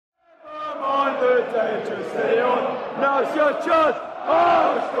Now's your chance.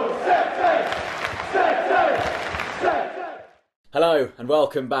 Hello and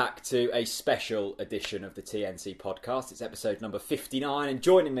welcome back to a special edition of the TNC podcast. It's episode number 59 and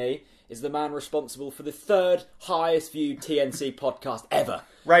joining me is the man responsible for the third highest viewed TNC podcast ever.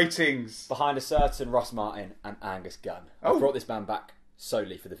 Ratings. Behind a certain Ross Martin and Angus Gunn. I've brought this man back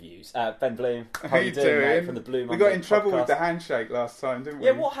solely for the views. Ben Bloom, how are you doing, mate, from the Blue Monday We got in trouble podcast. with the handshake last time, didn't we?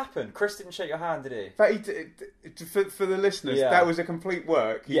 Yeah, what happened? Chris didn't shake your hand, did he? But for the listeners, that was a complete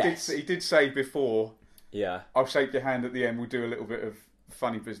work. He did say before, I'll shake your hand at the end, we'll do a little bit of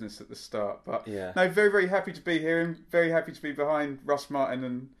funny business at the start. But no, very, very happy to be here and very happy to be behind Ross Martin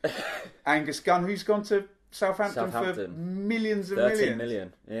and Angus Gunn, who's gone to Southampton for millions and 13 millions.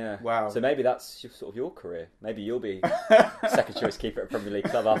 million, yeah. Wow. So maybe that's your career. Maybe you'll be second choice keeper at a Premier League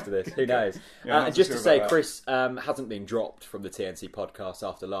club after this. Who knows? And just to say, Chris hasn't been dropped from the TNC podcast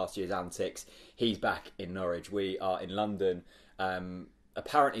after last year's antics. He's back in Norwich. We are in London,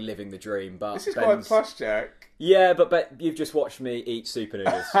 apparently living the dream. But this is quite plush, Jack. Yeah, but you've just watched me eat super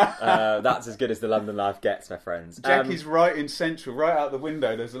noodles. That's as good as the London life gets, my friends. Jackie's right in Central, right out the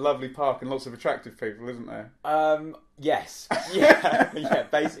window. There's a lovely park and lots of attractive people, isn't there? Yes. Yeah,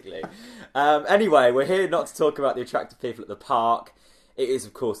 basically. Anyway, we're here not to talk about the attractive people at the park. It is,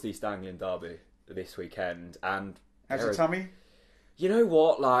 of course, the East Anglian Derby this weekend. And how's your tummy? You know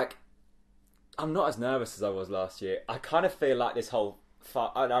what? Like, I'm not as nervous as I was last year. I kind of feel like this whole...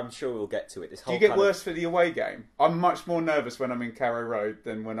 I'm sure we'll get to it. Do you get worse for the away game? I'm much more nervous when I'm in Carrow Road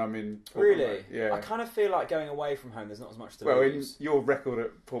than when I'm in Portman Road. Yeah. I kind of feel like going away from home, there's not as much to lose. Your record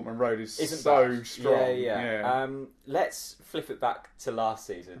at Portman Road isn't so strong. Yeah. Let's flip it back to last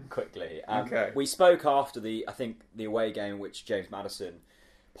season quickly. Okay. We spoke after the away game in which James Maddison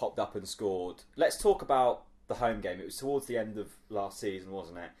popped up and scored. Let's talk about the home game. It was towards the end of last season,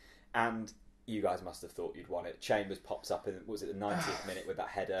 wasn't it? And you guys must have thought you'd won it. Chambers pops up in, was it the 90th minute with that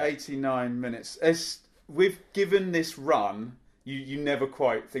header? 89 minutes. We've given this run, you never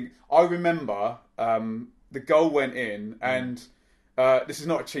quite think... I remember the goal went in and this is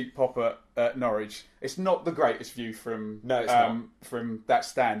not a cheap pop at Norwich. It's not the greatest view from from that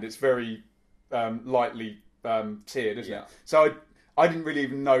stand. It's very lightly tiered, isn't it? So I didn't really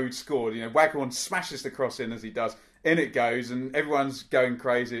even know who'd scored. You know, Waghorn smashes the cross in as he does. In it goes and everyone's going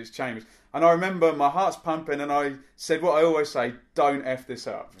crazy. It's Chambers. And I remember my heart's pumping and I said what I always say, don't F this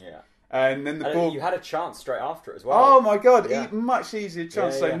up. Yeah. And then the ball... You had a chance straight after it as well. Oh my God, much easier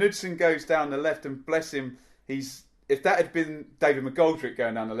chance. Yeah. So Knudsen goes down the left and bless him, if that had been David McGoldrick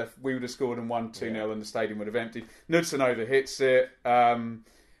going down the left, we would have scored and won 2-0 and the stadium would have emptied. Knudsen overhits it.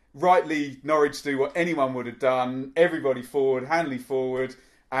 Rightly, Norwich do what anyone would have done. Everybody forward, Hanley forward.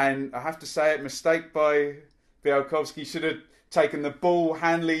 And I have to say it, mistake by Białkowski. Should have taken the ball,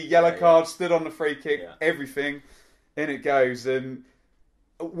 Hanley, yellow card, stood on the free kick, everything. In it goes. And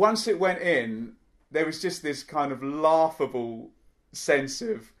once it went in, there was just this kind of laughable sense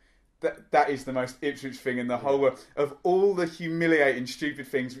of that is the most Ipswich thing in the whole world. Of all the humiliating, stupid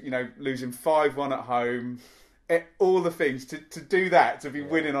things, you know, losing 5-1 at home, all the things, to do that, to be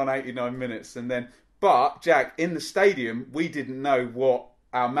winning on 89 minutes. And then, but, Jack, in the stadium, we didn't know what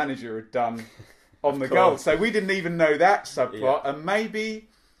our manager had done on the goal. So we didn't even know that subplot. And maybe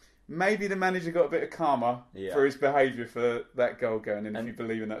the manager got a bit of karma for his behaviour for that goal going in, if you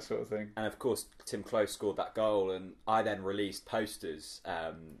believe in that sort of thing. And of course, Tim Close scored that goal, and I then released posters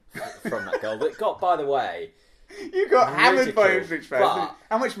from that goal that got, by the way... You got hammered by Ipswich fans.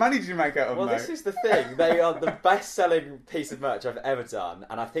 How much money did you make out of them? Well, this is the thing. They are the best-selling piece of merch I've ever done,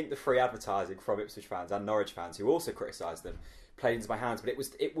 and I think the free advertising from Ipswich fans and Norwich fans, who also criticised them, played into my hands. But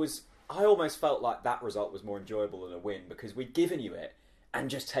it was. I almost felt like that result was more enjoyable than a win because we'd given you it and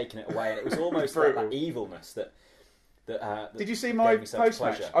just taken it away, and it was almost like that evilness that. Did you see my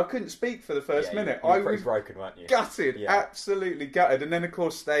post-match? I couldn't speak for the first minute. I was broken, weren't you? Gutted, absolutely gutted. And then, of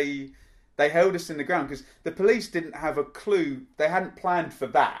course, they held us in the ground because the police didn't have a clue. They hadn't planned for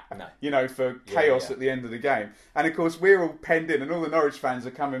that, you know, for chaos at the end of the game. And, of course, we're all penned in and all the Norwich fans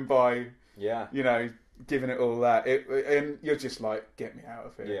are coming by, you know, giving it all that. And you're just like, get me out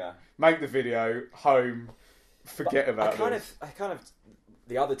of here. Yeah. Make the video, home, forget about this.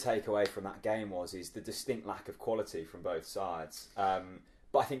 The other takeaway from that game is the distinct lack of quality from both sides.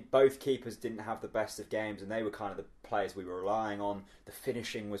 But I think both keepers didn't have the best of games, and they were kind of the players we were relying on. The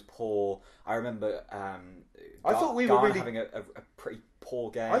finishing was poor. I remember I thought we were really having a pretty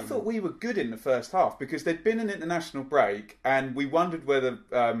poor game. I thought we were good in the first half because there'd been an international break, and we wondered whether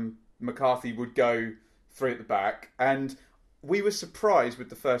McCarthy would go 3 at the back, and we were surprised with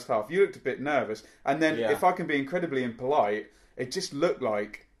the first half. You looked a bit nervous, and then if I can be incredibly impolite, it just looked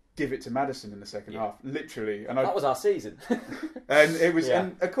like give it to Maddison in the second half, literally. And that was our season. And it was,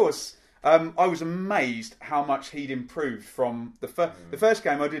 and of course, I was amazed how much he'd improved from the first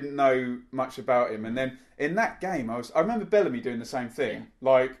game. I didn't know much about him, and then in that game, I remember Bellamy doing the same thing.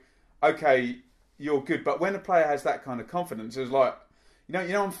 Like, okay, you're good, but when a player has that kind of confidence, it was like, you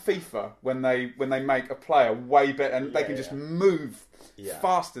know, on FIFA when they make a player way better and they can just move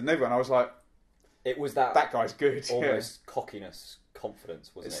faster than everyone. I was like, it was that guy's good. Almost cockiness, confidence,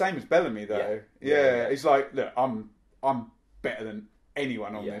 wasn't it? Same as Bellamy though. Yeah. He's like, look, I'm better than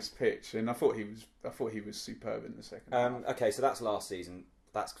anyone on this pitch, and I thought he was superb in the second half. Okay, so that's last season.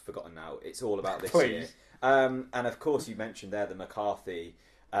 That's forgotten now. It's all about this year. And of course, you mentioned there the McCarthy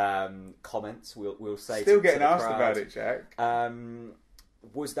comments. We'll say still getting asked about it, Jack.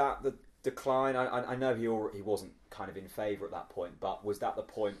 Was that the decline? I know he wasn't kind of in favour at that point, but was that the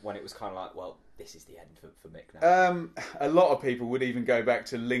point when it was kind of like, well, this is the end for Mick now? A lot of people would even go back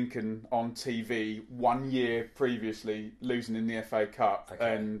to Lincoln on TV 1 year previously losing in the FA Cup,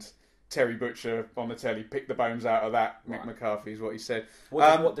 and Terry Butcher on the telly picked the bones out of that. Mick McCarthy is what he said.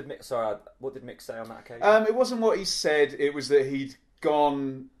 What did Mick say on that occasion? It wasn't what he said. It was that he'd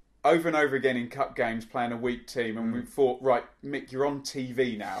gone over and over again in cup games playing a weak team, and we thought, right, Mick, you're on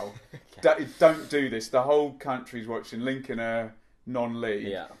TV now. Don't do this. The whole country's watching. Lincoln are non-league.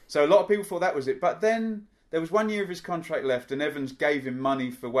 Yeah. So a lot of people thought that was it. But then there was 1 year of his contract left, and Evans gave him money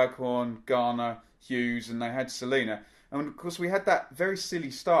for Waghorn, Garner, Hughes, and they had Selina. And of course, we had that very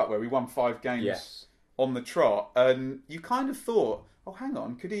silly start where we won 5 games on the trot, and you kind of thought, oh, hang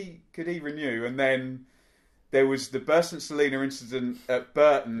on, could he renew? And then there was the Burst and Selina incident at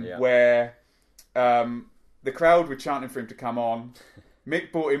Burton where the crowd were chanting for him to come on.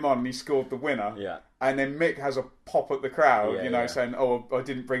 Mick brought him on and he scored the winner. Yeah. And then Mick has a pop at the crowd, saying, oh, I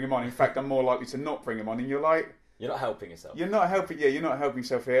didn't bring him on. In fact, I'm more likely to not bring him on. And you're like, you're not helping yourself. You're not helping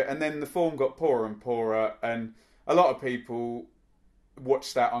yourself here. And then the form got poorer and poorer. And a lot of people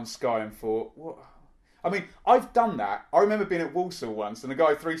watched that on Sky and thought, what? I mean, I've done that. I remember being at Walsall once, and the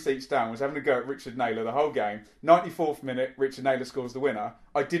guy 3 seats down was having a go at Richard Naylor the whole game. 94th minute, Richard Naylor scores the winner.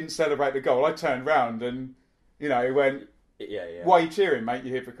 I didn't celebrate the goal. I turned round and, he went, why are you cheering, mate,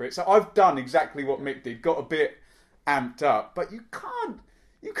 you hypocrite? So I've done exactly what Mick did, got a bit amped up. But you can't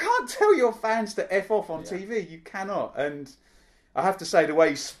tell your fans to F off on TV. You cannot. And I have to say, the way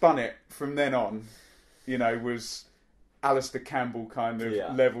he spun it from then on, was Alistair Campbell kind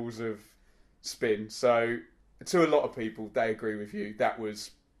of levels of spin. So to a lot of people, they agree with you. That was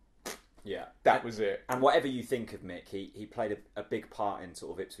was it. And whatever you think of Mick, he played a big part in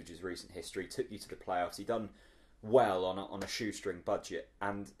sort of Ipswich's recent history. Took you to the playoffs. He done well on a shoestring budget,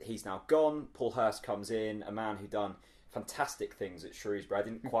 and he's now gone. Paul Hurst comes in, a man who done fantastic things at Shrewsbury. I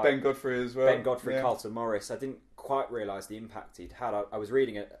didn't quite Ben Godfrey as well. Ben Godfrey, Carlton Morris. I didn't quite realise the impact he'd had. I was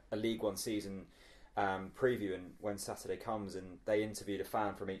reading a League One season preview, and when Saturday comes, and they interviewed a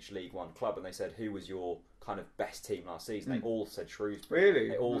fan from each League One club, and they said, who was your kind of best team last season? They all said Shrewsbury. Really?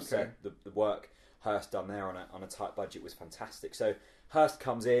 They all said the work Hurst done there on a tight budget was fantastic. So Hurst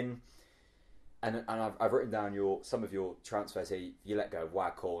comes in, and I've written down some of your transfers here. You let go of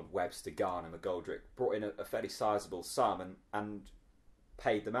Waghorn, Webster, Garner, McGoldrick, brought in a fairly sizable sum and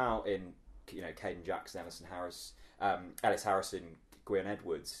paid them out in Caden Jackson, Ellis Harrison, Gwyn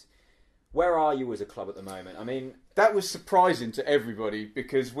Edwards. Where are you as a club at the moment? I mean, that was surprising to everybody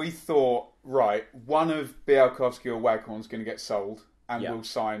because we thought, right, one of Białkowski or Waghorn's going to get sold and we'll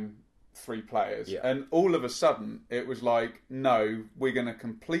sign 3 players. Yeah. And all of a sudden, it was like, no, we're going to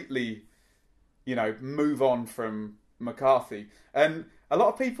completely, move on from McCarthy. And a lot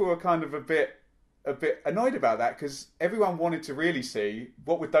of people were kind of a bit annoyed about that because everyone wanted to really see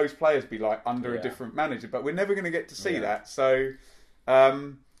what would those players be like under a different manager. But we're never going to get to see that. So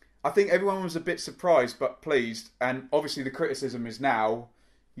I think everyone was a bit surprised but pleased. And obviously the criticism is now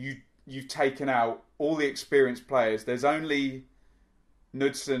you've taken out all the experienced players. There's only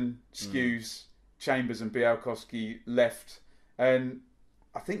Knudsen, Skews, Chambers and Białkowski left. And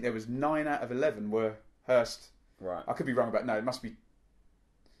I think there was 9 out of 11 were Hurst. Right. I could be wrong about it must be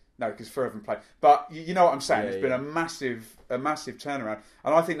because 4 of them played. But you know what I'm saying. It's been a massive turnaround,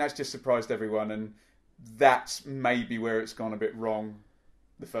 and I think that's just surprised everyone. And that's maybe where it's gone a bit wrong.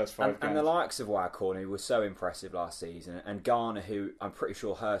 The first 5 games. And the likes of Waghorn, who was so impressive last season, and Garner, who I'm pretty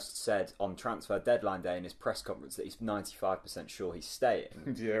sure Hurst said on transfer deadline day in his press conference that he's 95% sure he's staying,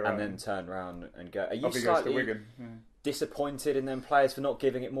 and then turn around and go. Are you slightly disappointed in them players for not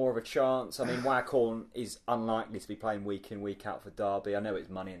giving it more of a chance? I mean, Waghorn is unlikely to be playing week in, week out for Derby. I know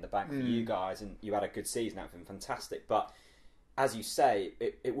it's money in the bank for you guys, and you had a good season out of him, fantastic. But as you say,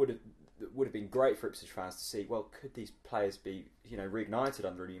 it would have. that would have been great for Ipswich fans to see. Well, could these players be reignited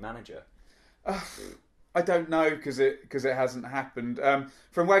under a new manager? I don't know because it hasn't happened.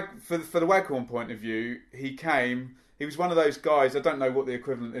 For the Waghorn point of view, he came. He was one of those guys. I don't know what the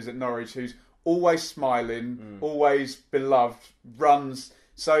equivalent is at Norwich, who's always smiling, always beloved, runs.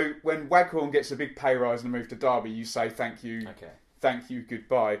 So when Waghorn gets a big pay rise and a move to Derby, you say thank you, thank you,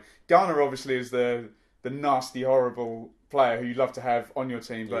 goodbye. Garner obviously is the nasty, horrible player who you'd love to have on your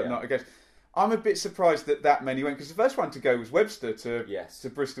team, but not against. I'm a bit surprised that many went, because the first one to go was Webster to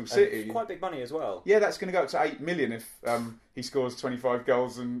Bristol City. Quite big money as well. Yeah, that's going to go up to 8 million if he scores 25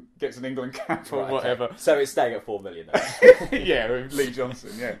 goals and gets an England cap or whatever. Okay. So it's staying at 4 million though. Yeah, with Lee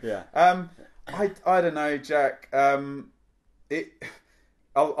Johnson, yeah. I don't know, Jack.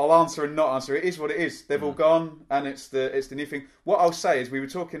 I'll answer and not answer. It is what it is. They've all gone, and it's the new thing. What I'll say is, we were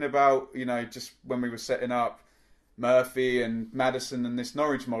talking about, just when we were setting up Murphy and Maddison and this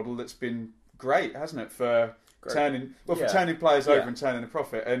Norwich model that's been great, hasn't it, for turning players over and turning a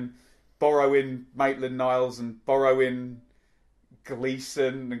profit, and borrowing Maitland-Niles and borrowing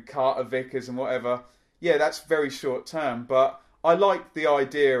Gleeson and Carter Vickers and whatever. Yeah, that's very short term, but I like the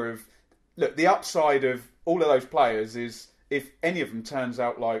idea of, look, the upside of all of those players is, if any of them turns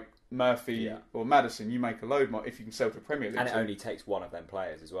out like Murphy or Maddison, you make a load more if you can sell to Premier League. And it only takes one of them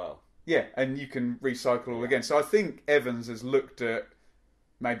players as well. Yeah, and you can recycle all again. So I think Evans has looked at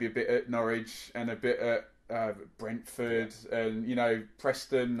maybe a bit at Norwich and a bit at Brentford and,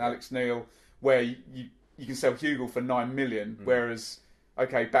 Preston, Alex Neil, where you can sell Hugel for 9 million, whereas,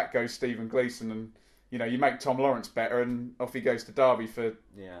 back goes Stephen Gleeson, and, you make Tom Lawrence better, and off he goes to Derby for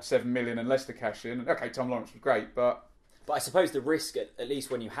 7 million and Leicester cash in. And, Tom Lawrence was great, but I suppose the risk, at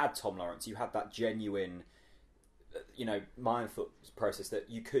least when you had Tom Lawrence, you had that genuine, mindful process that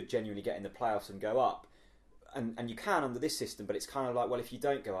you could genuinely get in the playoffs and go up. And you can under this system, but it's kind of like, well, if you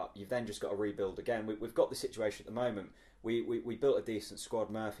don't go up, you've then just got to rebuild again. We've got the situation at the moment. We built a decent squad.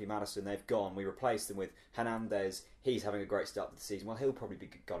 Murphy, Maddison, they've gone. We replaced them with Hernandez. He's having a great start to the season. Well, he'll probably be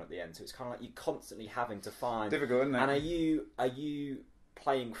gone at the end. So it's kind of like you're constantly having to find... Difficult, isn't it? And are you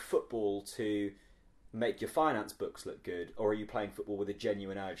playing football to make your finance books look good, or are you playing football with a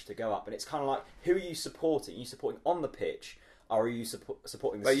genuine urge to go up? And it's kind of like, who are you supporting? Are you supporting on the pitch? Or are you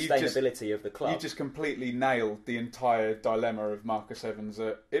supporting the sustainability of the club? You just completely nailed the entire dilemma of Marcus Evans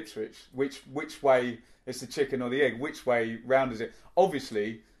at Ipswich. Which way is the chicken or the egg? Which way round is it?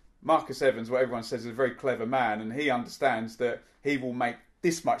 Obviously, Marcus Evans, what everyone says, is a very clever man, and he understands that he will make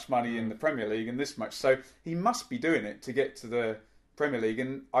this much money in the Premier League and this much. So he must be doing it to get to the Premier League.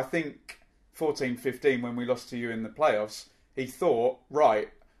 And I think 14-15, when we lost to you in the playoffs, he thought, right,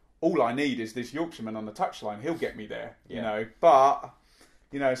 all I need is this Yorkshireman on the touchline. He'll get me there, But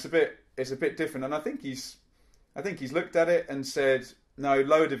it's a bit different, and I think he's looked at it and said, no,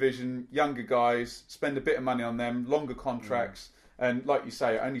 lower division, younger guys, spend a bit of money on them, longer contracts, and like you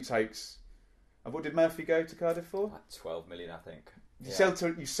say, it only takes. What did Murphy go to Cardiff for? Like 12 million, I think. You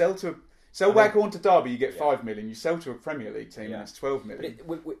sell Waghorn to Derby, you get 5 million. You sell to a Premier League team, and it's 12 million.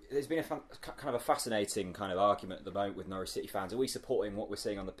 But there's been kind of a fascinating kind of argument at the moment with Norwich City fans. Are we supporting what we're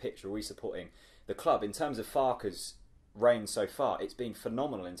seeing on the pitch, or are we supporting the club? In terms of Farke's reign so far, it's been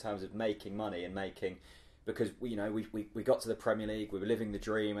phenomenal in terms of making money and because we got to the Premier League, we were living the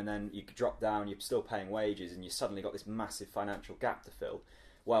dream, and then you drop down, you're still paying wages, and you suddenly got this massive financial gap to fill.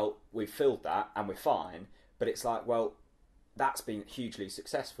 Well, we've filled that, and we're fine. But it's like, well, that's been hugely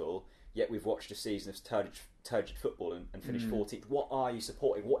successful. Yet we've watched a season of turgid football and finished 14th. What are you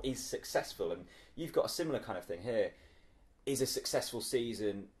supporting? What is successful? And you've got a similar kind of thing here. Is a successful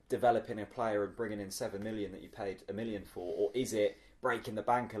season developing a player and bringing in 7 million that you paid $1 million for? Or is it breaking the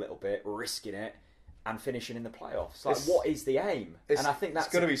bank a little bit, risking it, and finishing in the playoffs? Like, what is the aim? And I think that's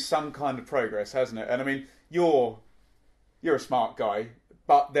got to be some kind of progress, hasn't it? And I mean, you're a smart guy,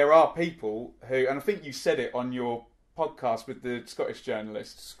 but there are people who, and I think you said it on your podcast with the Scottish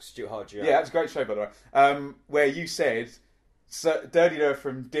journalist Stuart Hodge. Yeah, that's a great show, by the way. Where you said, Dirty Dirk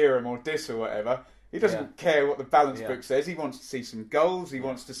from Derham or Diss or whatever, he doesn't care what the balance book says. He wants to see some goals, he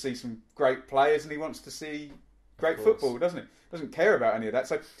wants to see some great players, and he wants to see great football, doesn't he? Doesn't care about any of that.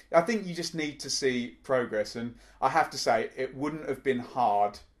 So I think you just need to see progress, and I have to say, it wouldn't have been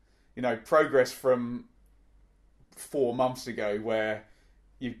hard, progress from 4 months ago, where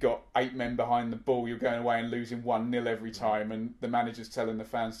you've got 8 men behind the ball, you're going away and losing 1-0 every time, and the manager's telling the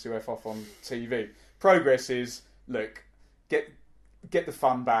fans to F off on TV. Progress is, look, get the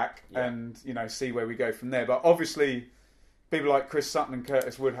fun back and, see where we go from there. But obviously, people like Chris Sutton and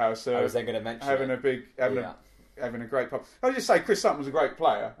Curtis Woodhouse are I was then going to mention having having a great pub. I would just say Chris Sutton was a great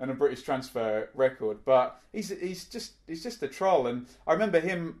player and a British transfer record, but he's just a troll. And I remember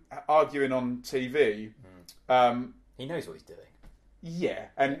him arguing on TV. He knows what he's doing. Yeah,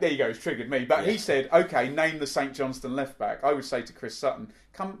 and there you go, it's triggered me. But he said, okay, name the St Johnstone left back. I would say to Chris Sutton,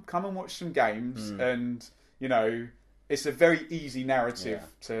 come and watch some games, and it's a very easy narrative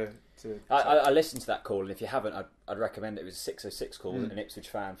to. I listened to that call, and if you haven't, I'd recommend it. It was a 606 call, an Ipswich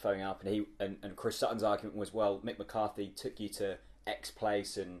fan phoning up, and Chris Sutton's argument was, well, Mick McCarthy took you to X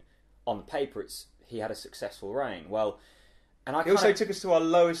place, and on the paper, he had a successul reign. Well, and he also took us to our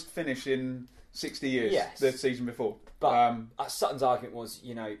lowest finish in 60 years, the season before. But Sutton's argument was,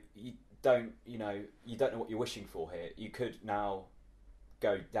 you don't know what you're wishing for here. You could now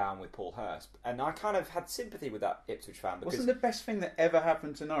go down with Paul Hurst, and I kind of had sympathy with that Ipswich fan. Because wasn't the best thing that ever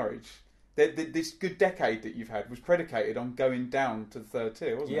happened to Norwich? This good decade that you've had was predicated on going down to the third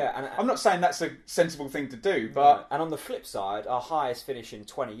tier, wasn't it? Yeah, and I'm not saying that's a sensible thing to do, but and on the flip side, our highest finish in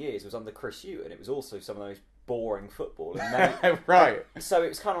 20 years was under Chris Hughton, and it was also some of those boring football. And right. So it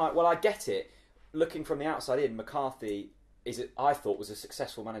was kind of like, well, I get it. Looking from the outside in, McCarthy I thought was a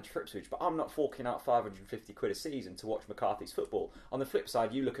successful manager for Ipswich, but I'm not forking out £550 a season to watch McCarthy's football. On the flip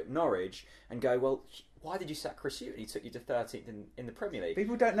side, you look at Norwich and go, well, why did you sack Chris Hughton? He took you to 13th in the Premier League.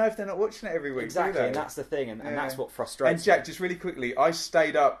 People don't know if they're not watching it every week. Exactly, do they? and that's the thing, and that's what frustrates And Jack, me. just really quickly, I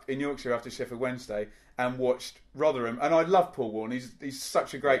stayed up in Yorkshire after Sheffield Wednesday and watched Rotherham, and I love Paul Warne. He's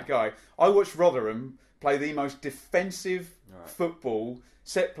such a great guy. I watched Rotherham play the most defensive football.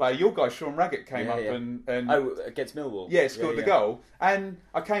 Set play. Your guy Sean Raggett came up and against Millwall. Yeah, scored the goal. And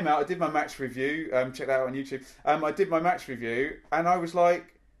I came out. I did my match review. Check that out on YouTube. I did my match review, and I was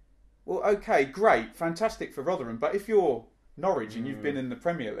like, "Well, okay, great, fantastic for Rotherham. But if you're Norwich and you've been in the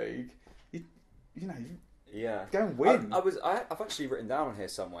Premier League, you go and win." I've actually written down on here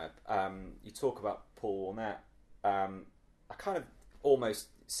somewhere. You talk about Paul Warne. I kind of almost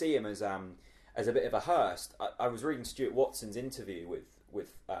see him as a bit of a Hurst. I was reading Stuart Watson's interview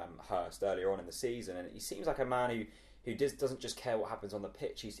with Hurst earlier on in the season, and he seems like a man who doesn't just care what happens on the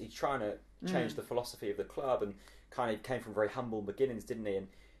pitch. He's trying to change the philosophy of the club, and kind of came from very humble beginnings, didn't he? And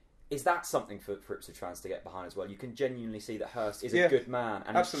is that something for Ipswich fans to get behind as well? You can genuinely see that Hurst is a good man,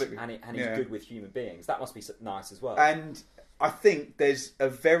 and absolutely, and he's good with human beings. That must be nice as well. And I think there's a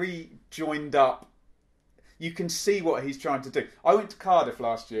very joined up. You can see what he's trying to do. I went to Cardiff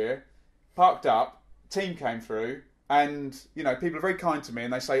last year, parked up, team came through. And, people are very kind to me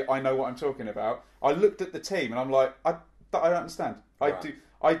and they say, I know what I'm talking about. I looked at the team and I'm like, I don't understand.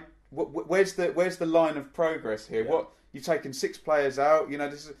 Where's the line of progress here? Yeah. You've taken 6 players out.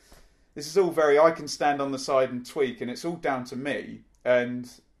 This is all very, I can stand on the side and tweak, and it's all down to me.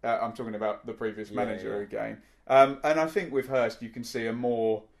 And I'm talking about the previous manager again. And I think with Hurst, you can see a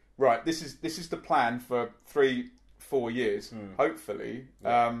more, right, this is the plan for 3-4 years, hopefully.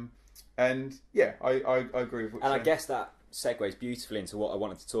 Yeah. And I agree with what you're saying. I guess that segues beautifully into what I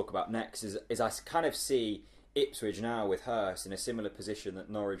wanted to talk about next. Is I kind of see Ipswich now with Hurst in a similar position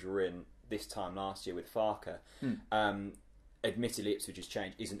that Norwich were in this time last year with Farke. Admittedly, Ipswich's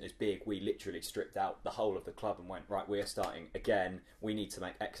change isn't as big. We literally stripped out the whole of the club and went, right, we're starting again. We need to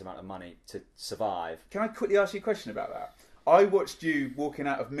make X amount of money to survive. Can I quickly ask you a question about that? I watched you walking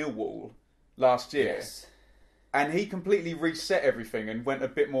out of Millwall last year. Yes. And he completely reset everything and went a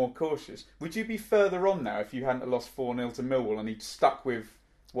bit more cautious. Would you be further on now if you hadn't lost 4-0 to Millwall and he'd stuck with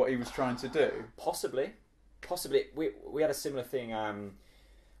what he was trying to do? Possibly. We had a similar thing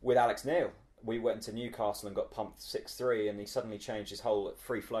with Alex Neil. We went to Newcastle and got pumped 6-3, and he suddenly changed his whole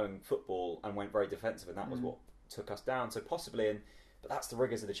free-flowing football and went very defensive, and that was what took us down. So possibly, but that's the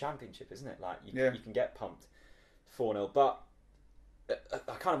rigours of the Championship, isn't it? Like you can get pumped 4-0. But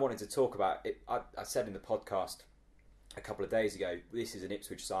I kind of wanted to talk about it. I said in the podcast a couple of days ago, this is an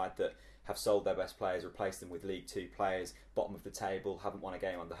Ipswich side that have sold their best players, replaced them with League 2 players, bottom of the table, haven't won a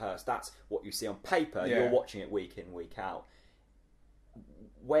game under Hurst. That's what you see on paper. Yeah. You're watching it week in, week out.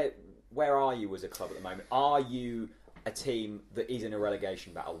 Where are you as a club at the moment? Are you a team that is in a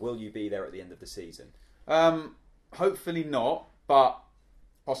relegation battle? Will you be there at the end of the season? Hopefully not, but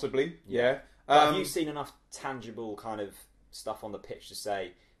possibly, yeah. But have you seen enough tangible kind of stuff on the pitch to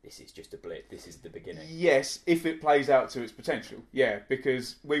say, this is just a blip, this is the beginning? Yes, if it plays out to its potential, yeah,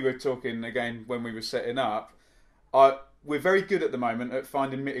 because we were talking again when we were setting up, we're very good at the moment at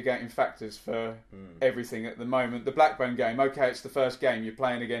finding mitigating factors for everything at the moment. The Blackburn game, okay, it's the first game, you're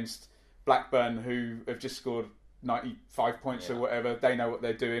playing against Blackburn, who have just scored 95 points or whatever, they know what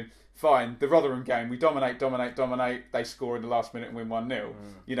they're doing, fine. The Rotherham game, we dominate, they score in the last minute and win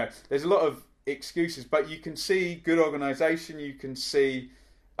 1-0. There's a lot of excuses, but you can see good organisation, you can see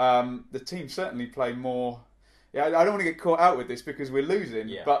the team certainly play more I don't want to get caught out with this because we're losing,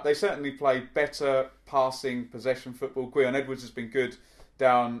 Yeah. but they certainly play better passing, possession football. Guion Edwards has been good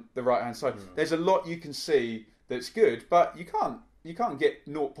down the right-hand side. There's a lot you can see that's good, but you can't get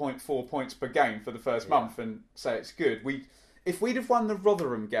 0.4 points per game for the first month and say it's good. If we'd have won the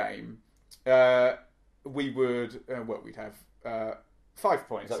Rotherham game, we would we'd have 5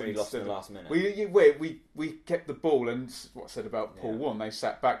 points. Is that we lost in the last minute? We kept the ball, and what I said about Paul Warren, they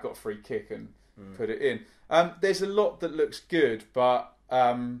sat back, got a free kick, and put it in. There's a lot that looks good, but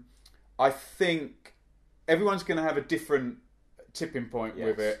I think everyone's going to have a different tipping point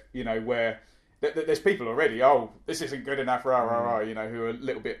with it. You know, where there's people already. Oh, this isn't good enough. Rah rah rah. You know, who are a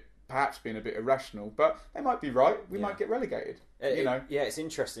little bit perhaps being a bit irrational, but they might be right. We might get relegated. It's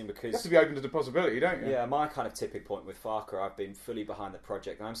interesting because you have to be open to the possibility, don't you? Yeah, my kind of tipping point with Farke, I've been fully behind the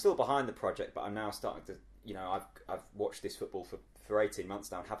project, and I'm still behind the project, but I'm now starting to, I've watched this football for 18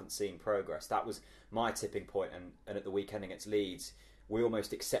 months now and haven't seen progress. That was my tipping point, and at the weekend against Leeds, we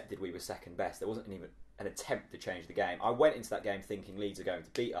almost accepted we were second best. There wasn't even an attempt to change the game. I went into that game thinking Leeds are going to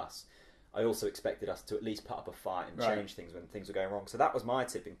beat us. I also expected us to at least put up a fight and change things when things were going wrong. So that was my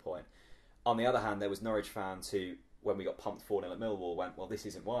tipping point. On the other hand, there was Norwich fans who, when we got pumped 4-0 at Millwall, went, well, this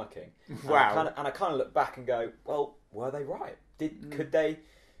isn't working. Wow. And I kind of look back and go, well, were they right? Could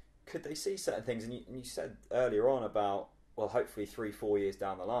they see certain things? And you said earlier on about, well, hopefully 3-4 years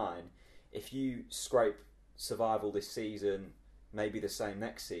down the line, if you scrape survival this season, maybe the same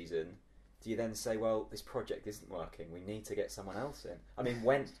next season, do you then say, well, this project isn't working, we need to get someone else in? I mean,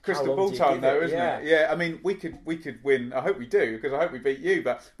 when... Crystal ball time, though, isn't it? Yeah, I mean, we could win... I hope we do, because I hope we beat you,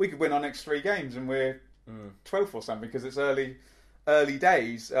 but we could win our next 3 games and we're 12th or something, because it's early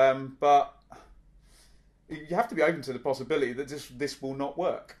days. But you have to be open to the possibility that this will not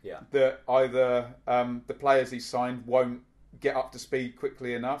work. Yeah. That either the players he signed won't get up to speed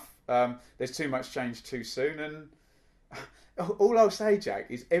quickly enough. There's too much change too soon, and... All I'll say, Jack,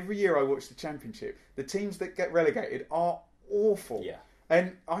 is every year I watch the Championship, the teams that get relegated are awful. Yeah.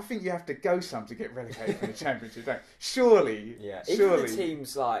 And I think you have to go some to get relegated from the Championship, don't you? Surely. Yeah. Surely. Even the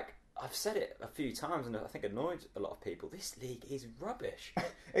teams like... I've said it a few times and I think annoyed a lot of people. This league is rubbish.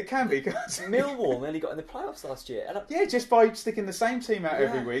 It can be. Cause Millwall nearly got in the playoffs last year. And just by sticking the same team out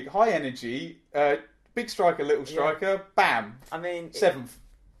every week. High energy, big striker, little striker, bam. I mean... 7th.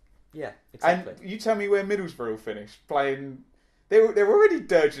 Yeah, exactly. And you tell me where Middlesbrough finished playing. They're already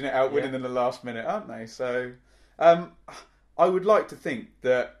dirging it out, winning in the last minute, aren't they? So, I would like to think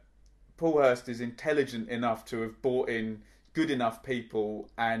that Paul Hurst is intelligent enough to have brought in good enough people,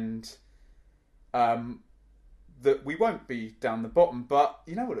 and that we won't be down the bottom. But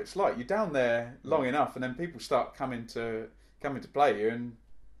you know what it's like. You're down there long enough, and then people start coming to play you, and.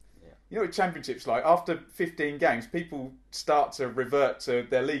 You know what Championship's like? After 15 games, people start to revert to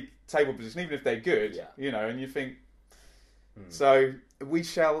their league table position, even if they're good. Yeah. You know, and you think. So we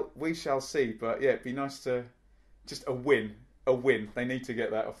shall see. But yeah, it'd be nice to just a win. They need to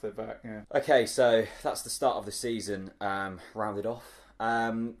get that off their back. Yeah. Okay, so that's the start of the season rounded off.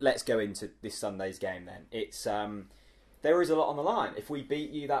 Let's go into this Sunday's game then. It's there is a lot on the line. If we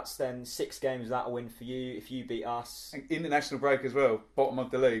beat you, that's then 6 games without a win for you. If you beat us... International break as well, bottom of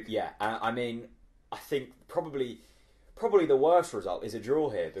the league. Yeah, I mean, I think probably the worst result is a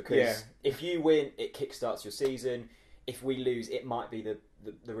draw here, because if you win, it kickstarts your season. If we lose, it might be the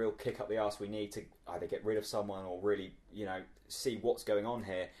real kick up the arse we need to either get rid of someone or really, see what's going on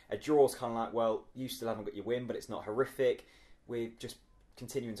here. A draw's kind of like, well, you still haven't got your win, but it's not horrific. We're just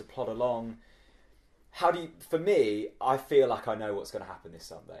continuing to plod along. For me, I feel like I know what's going to happen this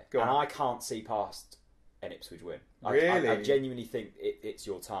Sunday. And I can't see past an Ipswich win. Really? I genuinely think it's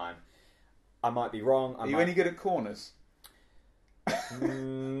your time. I might be wrong. Are you any good at corners?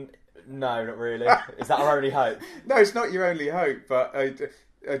 No, not really. Is that our only hope? No, it's not your only hope, but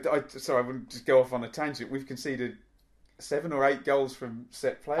sorry, I wouldn't just go off on a tangent. We've conceded 7 or 8 goals from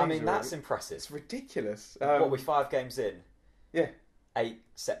set plays. I mean, that's impressive. It's ridiculous. What, we're 5 games in? Yeah. 8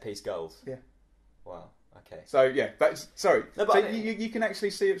 set-piece goals? Yeah. Wow. Okay. So yeah, but sorry. No, but so I mean, you can actually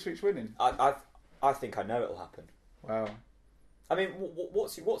see Ipswich winning. I think I know it'll happen. Wow. I mean,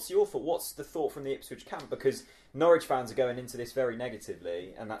 what's your thought? What's the thought from the Ipswich camp? Because Norwich fans are going into this very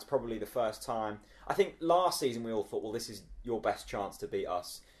negatively, and that's probably the first time. I think last season we all thought, well, this is your best chance to beat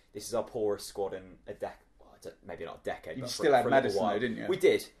us. This is our poorest squad in a decade. Well, maybe not a decade. You but still had Maddison, though, didn't you? We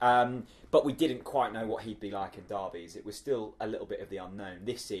did, but we didn't quite know what he'd be like in derbies. It was still a little bit of the unknown.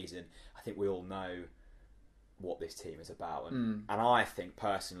 This season, I think we all know what this team is about, and I think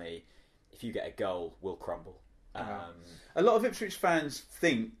personally, if you get a goal, we'll crumble. A lot of Ipswich fans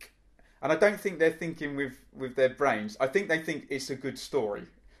think, and I don't think they're thinking with their brains. I think they think it's a good story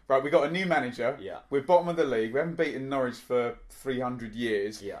right, we got a new manager. Yeah. We're bottom of the league. We haven't beaten Norwich for 300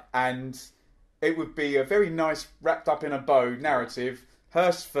 years. Yeah. And it would be a very nice, wrapped up in a bow narrative.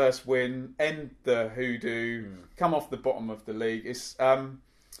 Hurst's first win, end the hoodoo, come off the bottom of the league. It's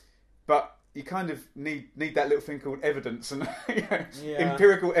but you kind of need that little thing called evidence and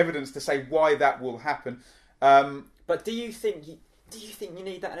empirical evidence to say why that will happen. But do you think you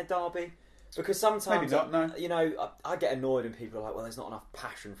need that in a derby? Because sometimes, maybe not, no. I get annoyed when people are like, well, there's not enough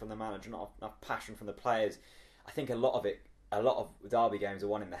passion from the manager, not enough passion from the players. I think a lot of derby games are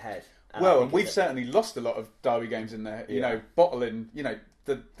won in the head. And we've certainly lost a lot of derby games in there. You know, bottling. You know,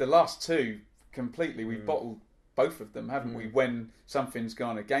 the last two completely. We've bottled both of them, haven't we? When something's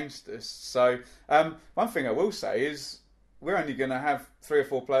gone against us. So one thing I will say is we're only going to have 3 or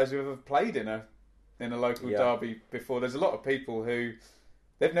 4 players who have ever played in a local derby before. There's a lot of people who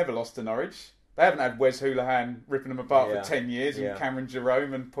they've never lost to Norwich. They haven't had Wes Hoolahan ripping them apart for 10 years, and Cameron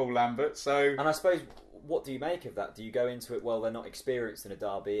Jerome and Paul Lambert. So, and I suppose, what do you make of that? Do you go into it, well, they're not experienced in a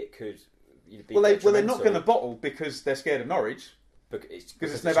derby, it could be they're not going to bottle because they're scared of Norwich.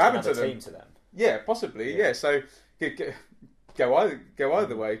 Because it's never happened to them. Team to them. Yeah, possibly. Yeah, so go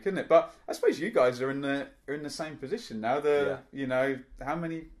either way, couldn't it? But I suppose you guys are in the same position now. You know, how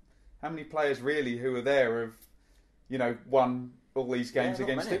many players really who are there have won all these games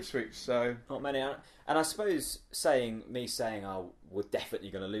against Ipswich? So not many. And I suppose saying we're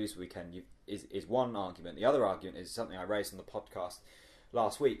definitely going to lose the weekend is one argument. The other argument is something I raised on the podcast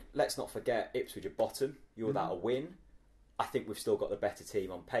last week. Let's not forget Ipswich at bottom. You're without a win. I think we've still got the better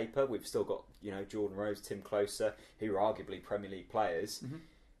team on paper. We've still got Jordan Rose, Tim Closer, who are arguably Premier League players.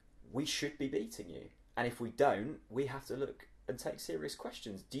 We should be beating you, and if we don't, we have to look and take serious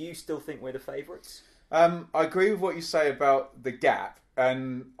questions. Do you still think we're the favourites? I agree with what you say about the gap,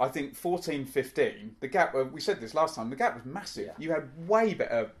 and I think 14-15, the gap. We said this last time. The gap was massive. Yeah. You had way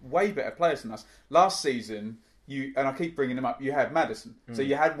better players than us last season. And I keep bringing them up. You had Maddison, so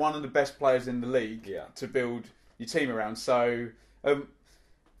you had one of the best players in the league to build your team around. So,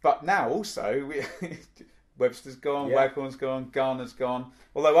 but now also Webster's gone, Waghorn's gone, Garner's gone.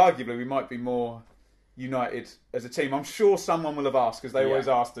 Although arguably we might be more united as a team. I'm sure someone will have asked, because they always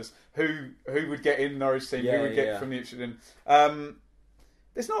asked us who would get in Norwich team, who would get from the Ipswich.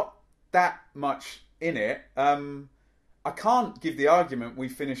 There's not that much in it. I can't give the argument we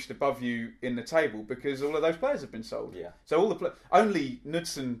finished above you in the table because all of those players have been sold. Yeah. So all the only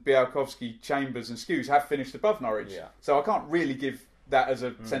Knudsen, Białkowski, Chambers and Skuse have finished above Norwich. Yeah. So I can't really give that as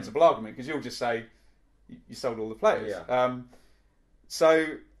a sensible argument, because you'll just say you sold all the players. Yeah. So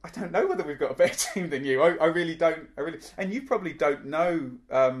I don't know whether we've got a better team than you. I really don't. And you probably don't know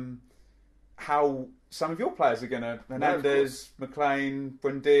how some of your players are going to. Hernandez, McLean,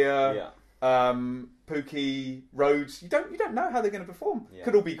 Buendia. Pookie, Rhodes. You don't know how they're going to perform. Yeah.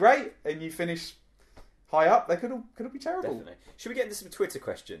 Could all be great, and you finish high up. They could all be terrible. Definitely. Should we get into some Twitter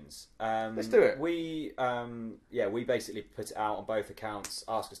questions? Let's do it. We basically put it out on both accounts.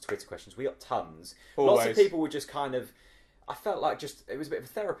 Ask us Twitter questions. We got tons. Always. Lots of people were just kind of. I felt like it was a bit of a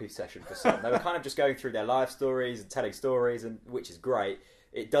therapy session for some. They were kind of just going through their life stories and telling stories, and which is great.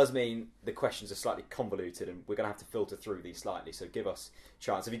 It does mean the questions are slightly convoluted, and we're going to have to filter through these slightly. So give us a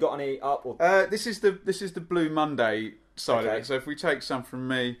chance. Have you got any up? Or this is the Blue Monday side of it. So if we take some from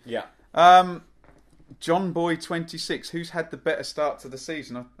me, John Boy 26. Who's had the better start to the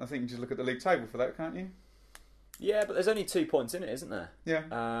season? I think you just look at the league table for that, can't you? Yeah, but there's only 2 points in it, isn't there?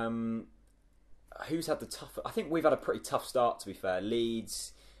 Yeah. Who's had the tough? I think we've had a pretty tough start, to be fair.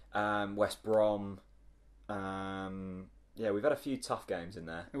 Leeds, West Brom. Yeah, we've had a few tough games in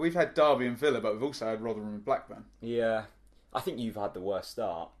there. We've had Derby and Villa, but we've also had Rotherham and Blackburn. Yeah, I think you've had the worst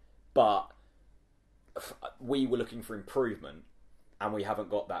start, but we were looking for improvement, and we haven't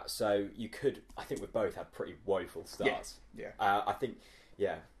got that. So I think we've both had pretty woeful starts. Yeah. I think,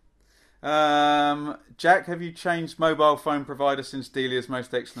 Jack, have you changed mobile phone provider since Delia's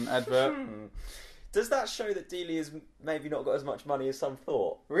most excellent advert? Does that show that Delia's maybe not got as much money as some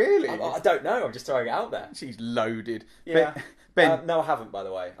thought? Really? I don't know. I'm just throwing it out there. She's loaded. Yeah. Ben. No, I haven't, by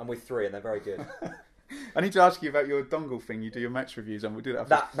the way. I'm with 3 and they're very good. I need to ask you about your dongle thing. You do your match reviews and we'll do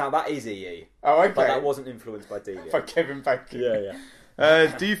that. Now, that is EE. Oh, okay. But that wasn't influenced by Delia. By Kevin Baker.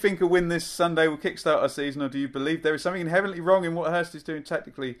 Yeah. Do you think a win this Sunday will kickstart our season, or do you believe there is something inherently wrong in what Hurst is doing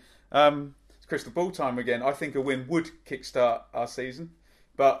tactically? It's crystal ball time again. I think a win would kickstart our season,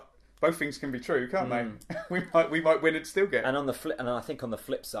 but both things can be true, can't they? we might win and still get. And I think on the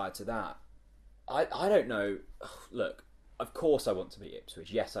flip side to that, I don't know. Look, of course I want to beat Ipswich.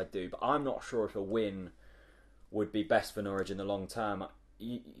 Yes, I do, but I'm not sure if a win would be best for Norwich in the long term.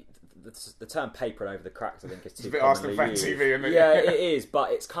 the term papering over the cracks, I think, is too It's a bit commonly Arsenal fan used. TV, isn't it? Yeah, it is,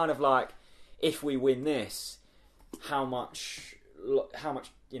 but it's kind of like, if we win this, how much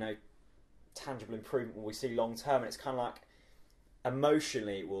tangible improvement will we see long term? And it's kind of like,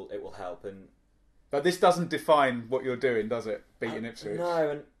 emotionally it will help. And But this doesn't define what you're doing, does it? Beating Ipswich. No,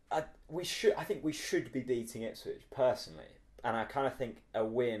 and I think we should be beating Ipswich personally, and I kind of think a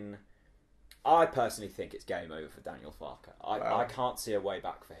win. I personally think it's game over for Daniel Farke. I can't see a way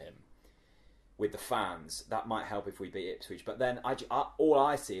back for him. With the fans, that might help if we beat Ipswich, but then all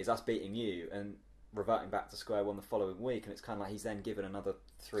I see is us beating you and reverting back to square one the following week, and it's kind of like he's then given another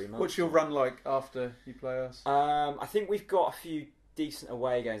 3 months. What's your run like after you play us? I think we've got a few decent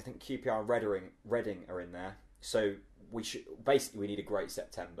away games. I think QPR and Reading are in there, so we need a great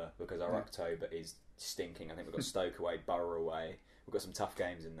September because our October is stinking. I think we've got Stoke away, Borough away. We've got some tough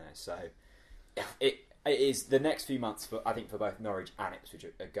games in there, so it is the next few months for both Norwich and Ipswich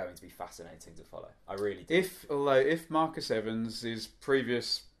are going to be fascinating to follow. I really do. If Marcus Evans'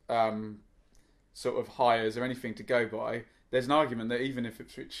 previous sort of hires or anything to go by, there's an argument that even if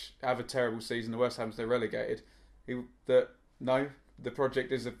Ipswich have a terrible season, the worst happens, they're relegated. The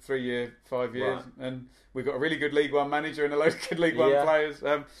project is a 3 year, 5 years, Right. and we've got a really good League One manager and a load of good League One players.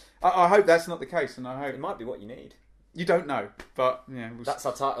 I hope that's not the case, and I hope It might be what you need. you don't know, but yeah, That's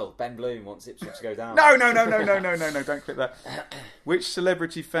our title. Ben Bloom wants Ipswich to go down. No, don't click that. Which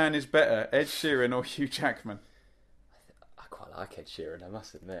celebrity fan is better, Ed Sheeran or Hugh Jackman? I quite like Ed Sheeran, I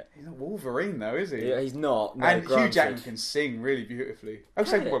must admit. He's not Wolverine though, is he? Yeah, he's not. No, and Hugh granted. Jackman can sing really beautifully.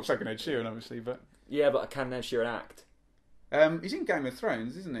 So can Ed Sheeran, obviously, but Yeah, but can Ed Sheeran act? he's in Game of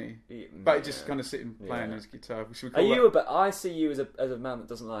Thrones, isn't he? But he's just kind of sitting playing his guitar. Should we call that? I see you as a man that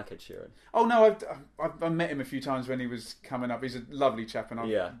doesn't like Ed Sheeran. Oh no, I've met him a few times when he was coming up. He's a lovely chap, and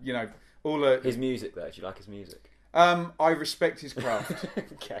His music, though. Do you like his music? I respect his craft.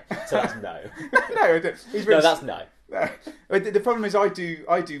 Okay, so that's no. No, I don't. No, that's no. The problem is I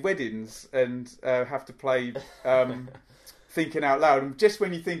do weddings and have to play thinking out loud, and just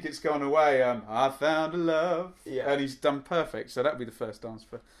when you think it's gone away, I found a love, and he's done perfect. So that'd be the first dance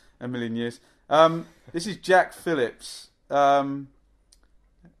for a million years. This is Jack Phillips. Do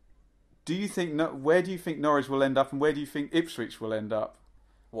you think where do you think Norwich will end up, and where do you think Ipswich will end up?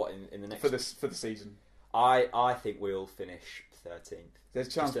 What in the next for the season? I think we'll finish 13th. There's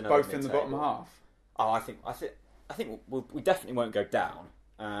a chance both in the bottom half. Oh, I think we definitely won't go down,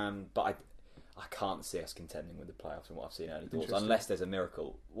 but I can't see us contending with the playoffs from what I've seen early doors, unless there's a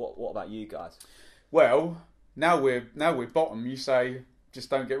miracle. What about you guys? Well, now we're bottom. You say just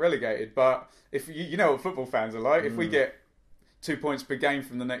don't get relegated, but if you know what football fans are like, if we get 2 points per game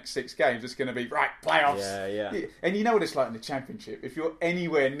from the next 6 games, it's going to be right playoffs. Yeah. And you know what it's like in the Championship. If you're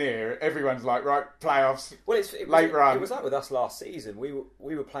anywhere near, everyone's like right playoffs. Well, it was like with us last season.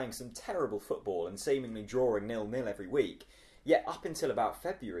 We were playing some terrible football and seemingly drawing 0-0 every week. Yet up until about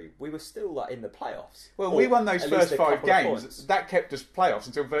February, we were still like in the playoffs. Well, we won those first 5 games. Points. That kept us playoffs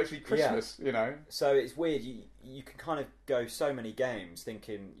until virtually Christmas. You know. So it's weird. You can kind of go so many games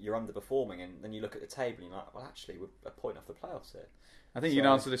thinking you're underperforming, and then you look at the table and you're like, well, actually, we're a point off the playoffs here. I think you can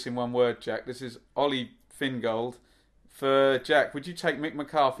answer this in one word, Jack. This is Ollie Fingold. For Jack, would you take Mick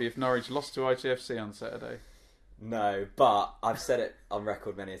McCarthy if Norwich lost to ITFC on Saturday? No, but I've said it on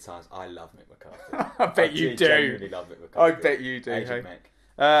record many times. I love Mick McCarthy. I bet you do. Genuinely love Mick McCarthy. I bet you do. Agent Hey.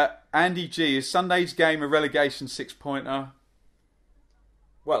 Mick. Andy G, is Sunday's game a relegation 6-pointer?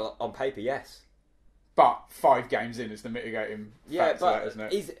 Well, on paper, yes. But 5 games in is the mitigating factor, but isn't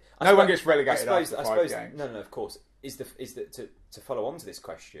it? No one gets relegated after 5 games. No, of course. To follow on to this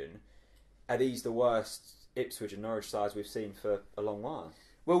question, are these the worst Ipswich and Norwich sides we've seen for a long while?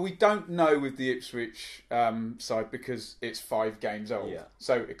 Well, we don't know with the Ipswich side because it's 5 games old. Yeah.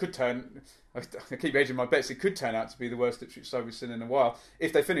 So it could turn... I keep hedging my bets. It could turn out to be the worst Ipswich side we've seen in a while.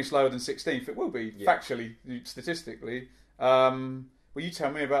 If they finish lower than 16th, it will be, factually, statistically. Well, you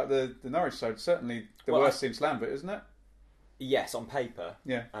tell me about the Norwich side. Certainly the worst since Lambert, isn't it? Yes, on paper.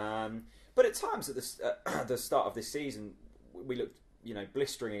 Yeah. But at times at the start of this season, we looked,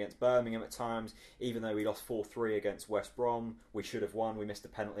 blistering against Birmingham at times. Even though we lost 4-3 against West Brom, we should have won. We missed a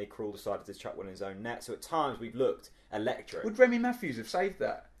penalty. Krul decided to chuck one in his own net. So at times we've looked electric. Would Remy Matthews have saved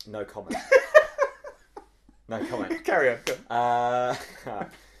that? No comment. No comment. Carry on.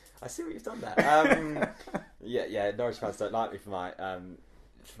 I see what you've done there. Norwich fans don't like me for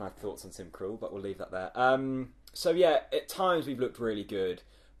my thoughts on Tim Krul, but we'll leave that there. At times we've looked really good,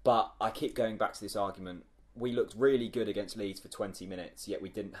 but I keep going back to this argument. We looked really good against Leeds for 20 minutes, yet we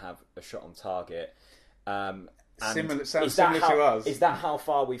didn't have a shot on target. Sounds similar to us. Is that how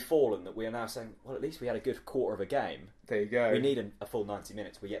far we've fallen, that we are now saying, well, at least we had a good quarter of a game? There you go. We need a full 90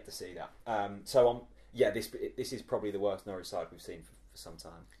 minutes. We're yet to see that. This is probably the worst Norwich side we've seen for some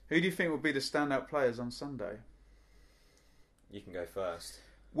time. Who do you think will be the standout players on Sunday? You can go first.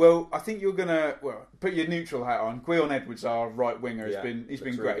 Well, I think you're gonna put your neutral hat on. Gwion Edwards, our right winger, he's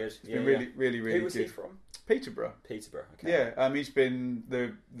been great. Really he's been really good. Who was he from? Peterborough. Okay. Yeah, he's been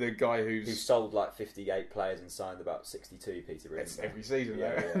the guy who sold like 58 players and signed about 62. Peterborough. Every season,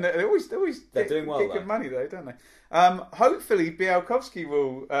 yeah. They're always doing well. Get good money though, don't they? Hopefully, Białkowski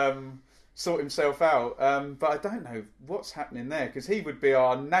will sort himself out. But I don't know what's happening there, because he would be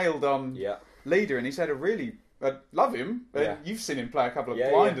our nailed-on leader, and he's had a really. I love him. You've seen him play a couple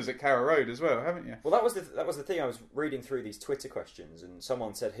of blinders at Carrow Road as well, haven't you? Well, that was the thing. I was reading through these Twitter questions, and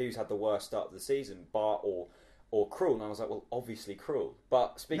someone said, "Who's had the worst start of the season, Bart or Krul?" And I was like, "Well, obviously Krul."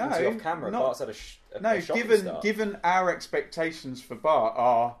 But speaking to you off camera, Bart's had a shocking start. Given our expectations for Bart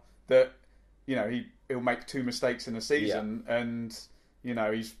are that he'll make 2 mistakes in a season, and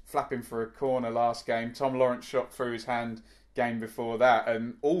he's flapping for a corner last game. Tom Lawrence shot through his hand game before that,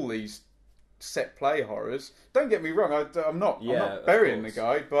 and all these set play horrors. Don't get me wrong, I'm not burying the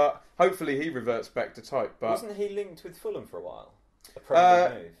guy, but hopefully he reverts back to type. But wasn't he linked with Fulham for a while? A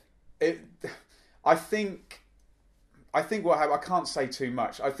Premier move. I think what happened. I can't say too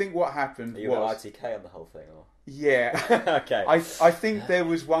much. I think what happened was ITK on the whole thing, or okay. I think there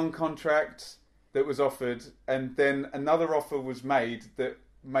was one contract that was offered, and then another offer was made that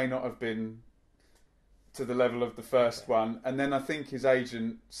may not have been to the level of the first one, and then I think his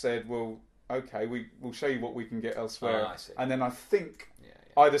agent said, "Well, okay, we'll show you what we can get elsewhere." I see. And then I think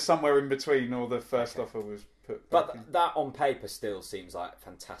either somewhere in between or the first offer was put back in. That on paper still seems like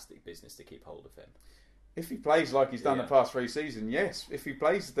fantastic business to keep hold of him. If he plays like he's done the past 3 seasons, yes. If he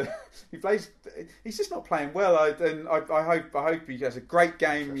plays, he's just not playing well. I hope he has a great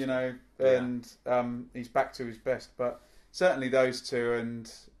game, and he's back to his best. But certainly those two,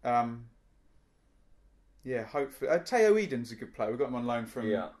 and hopefully Teo Eden's a good player. We got him on loan from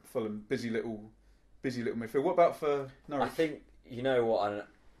Fulham. Busy little midfield. What about for Norwich? I think what.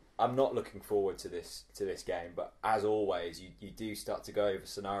 I'm not looking forward to this game, but as always, you do start to go over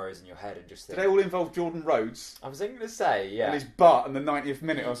scenarios in your head and just think. Do they all involve Jordan Rhodes? I was going to say, and his butt in the 90th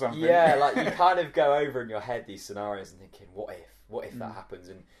minute or something. Yeah, like you kind of go over in your head these scenarios and thinking, what if that happens?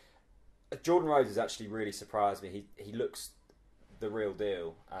 And Jordan Rhodes has actually really surprised me. He looks the real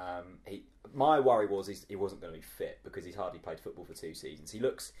deal. My worry was he wasn't going to be fit, because he's hardly played football for 2 seasons. He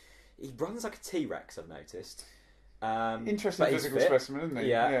runs like a T-Rex, I've noticed. Interesting physical specimen, isn't he?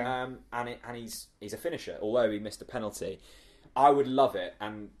 Yeah. And he's a finisher, although he missed a penalty. I would love it,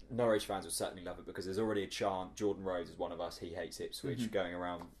 and Norwich fans would certainly love it, because there's already a chant, Jordan Rhodes is one of us, he hates Ipswich, going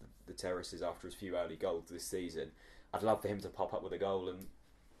around the terraces after his few early goals this season. I'd love for him to pop up with a goal. And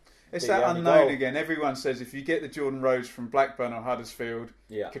it's that unknown again. Everyone says if you get the Jordan Rhodes from Blackburn or Huddersfield,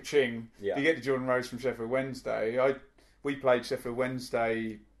 ka-ching. If you get the Jordan Rhodes from Sheffield Wednesday, we played Sheffield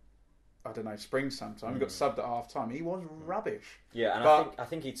Wednesday, I don't know, spring sometime. We got subbed at half time. He was rubbish. Yeah, and I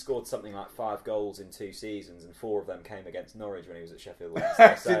think he'd scored something like 5 goals in 2 seasons, and 4 of them came against Norwich when he was at Sheffield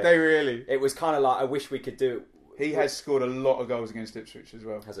Wednesday. So did they really? It was kind of like, I wish we could do it. He has scored a lot of goals against Ipswich as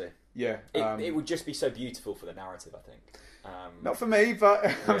well. Has he? Yeah. It would just be so beautiful for the narrative, I think. Not for me, but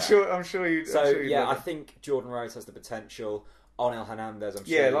I'm sure you. So I think Jordan Rhodes has the potential. Onel Hernandez, I'm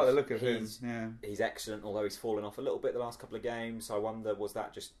sure. Yeah, I like the look of him. Yeah. He's excellent, although he's fallen off a little bit the last couple of games. So I wonder, was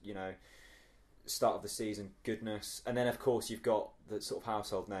that just start of the season goodness? And then of course you've got the sort of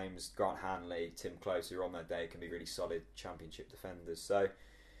household names, Grant Hanley, Tim Close, who are on their day, can be really solid Championship defenders. So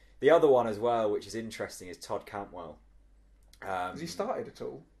the other one as well, which is interesting, is Todd Cantwell. Has he started at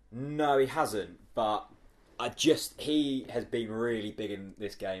all? No, he hasn't, but he has been really big in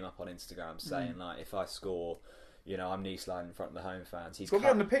this game up on Instagram, saying like, if I score, I'm knee sliding in front of the home fans. He's get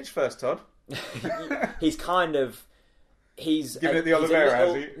on the pitch first, Todd. He's kind of giving it the Oliveira,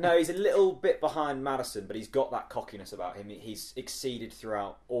 has he? No, he's a little bit behind Maddison, but he's got that cockiness about him. He's exceeded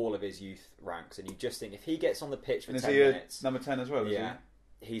throughout all of his youth ranks, and you just think if he gets on the pitch for 10 minutes, number 10 as well. Yeah,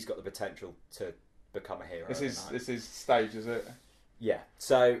 he's got the potential to become a hero. This is stage, is it? Yeah.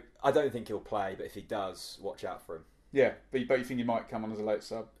 So I don't think he'll play, but if he does, watch out for him. Yeah, but you think he might come on as a late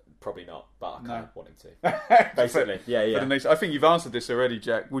sub? Probably not, but I kind of want him to. Basically, yeah. I think you've answered this already,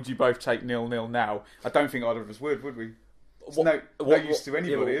 Jack. Would you both take 0-0 now? I don't think either of us would we? No use to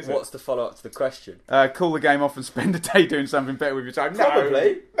anybody, is it? What's the follow-up to the question? Call the game off and spend a day doing something better with your time.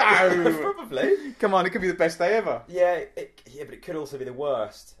 Probably. No. Probably. Come on, it could be the best day ever. Yeah, but it could also be the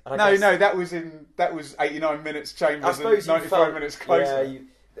worst. No, that was 89 minutes Chambers and 95 minutes Closer. Yeah,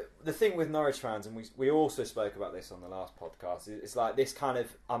 the thing with Norwich fans, and we also spoke about this on the last podcast, it's like this kind of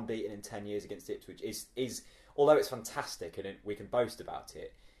unbeaten in 10 years against Ipswich is although it's fantastic and we can boast about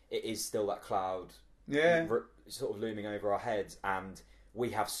it, it is still that cloud sort of looming over our heads, and we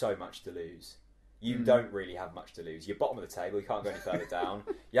have so much to lose. You don't really have much to lose. You're bottom of the table, you can't go any further down.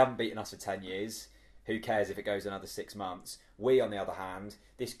 You haven't beaten us for 10 years. Who cares if it goes another 6 months? We, on the other hand,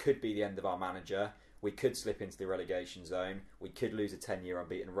 this could be the end of our manager. We could slip into the relegation zone. We could lose a 10-year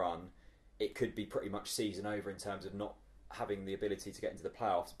unbeaten run. It could be pretty much season over in terms of not having the ability to get into the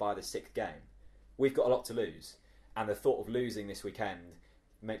playoffs by the 6th game. We've got a lot to lose. And the thought of losing this weekend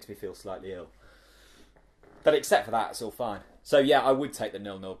makes me feel slightly ill. But except for that, it's all fine. So yeah, I would take the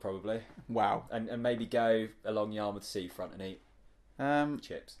 0-0 probably. Wow. And maybe go along Yarmouth seafront and eat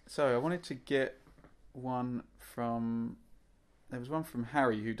chips. So I wanted to get one from... There was one from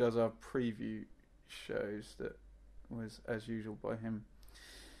Harry who does our preview shows that was, as usual, by him.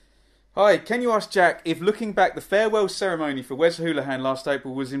 Hi, can you ask Jack if looking back the farewell ceremony for Wes Hoolahan last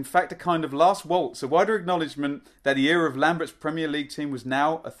April was in fact a kind of last waltz, a wider acknowledgement that the era of Lambert's Premier League team was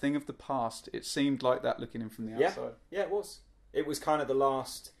now a thing of the past? It seemed like that looking in from the outside. Yeah, it was. It was kind of the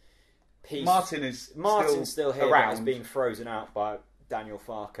last piece. Martin's still here, but has been frozen out by Daniel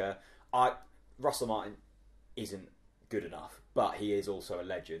Farke. Russell Martin isn't good enough, but he is also a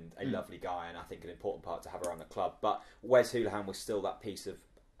legend, a lovely guy, and I think an important part to have around the club. But Wes Hoolahan was still that piece of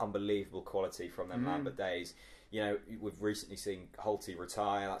unbelievable quality from them Lambert days. You know, we've recently seen Holty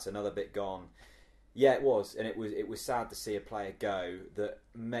retire. That's another bit gone. Yeah, it was, and it was sad to see a player go that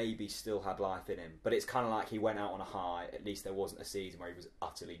maybe still had life in him. But it's kind of like he went out on a high. At least there wasn't a season where he was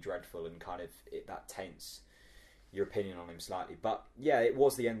utterly dreadful and kind of that taints your opinion on him slightly. But yeah, it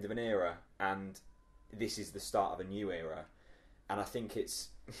was the end of an era, and this is the start of a new era. And I think it's,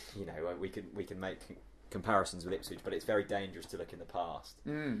 you know, we can make comparisons with Ipswich, but it's very dangerous to look in the past.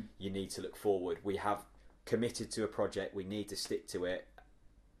 You need to look forward. We have committed to a project. We need to stick to it.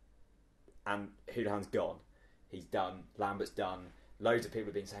 And Hoolahan's gone. He's done. Lambert's done. Loads of people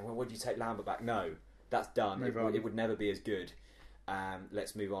have been saying, well, would you take Lambert back? No, that's done. It would never be as good.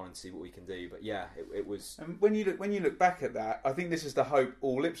 Let's move on and see what we can do. But yeah, it was... And when you look back at that, I think this is the hope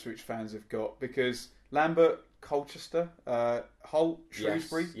all Ipswich fans have got, because Lambert, Colchester, Holt,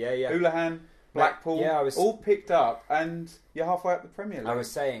 Shrewsbury, Hoolahan, Blackpool, all picked up, and you're halfway up the Premier League. I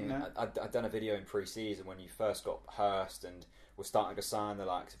was saying, I'd done a video in pre-season when you first got Hurst and were starting to sign the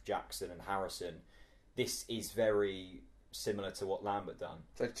likes of Jackson and Harrison. This is very similar to what Lambert done.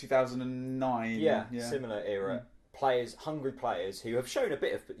 So 2009. Yeah, similar era. Players, hungry players who have shown a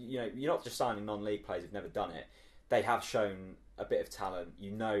bit of, you know, you're not just signing non-league players who've never done it. They have shown a bit of talent.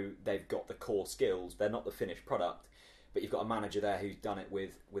 You know they've got the core skills. They're not the finished product. But you've got a manager there who's done it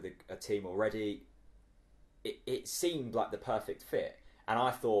with a team already. It seemed like the perfect fit. And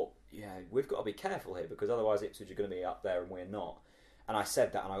I thought, we've got to be careful here, because otherwise Ipswich are going to be up there and we're not. And I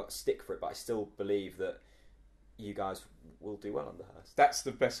said that and I got stick for it, but I still believe that you guys will do well under Hurst. That's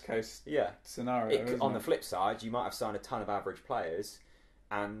the best case scenario. On the flip side, you might have signed a ton of average players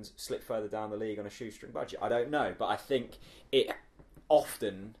and slip further down the league on a shoestring budget. I don't know, but I think it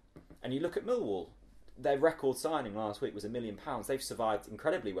often... And you look at Millwall, their record signing last week was £1 million. They've survived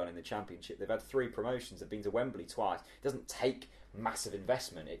incredibly well in the Championship. They've had 3 promotions. They've been to Wembley twice. It doesn't take massive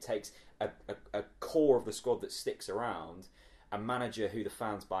investment. It takes a core of the squad that sticks around, a manager who the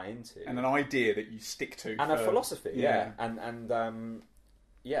fans buy into, and an idea that you stick to, and a philosophy.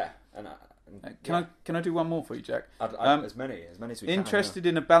 Can I do one more for you, Jack? As many as we can. Interested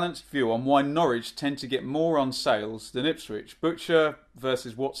in a balanced view on why Norwich tend to get more on sales than Ipswich. Butcher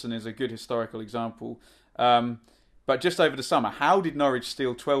versus Watson is a good historical example. But just over the summer, how did Norwich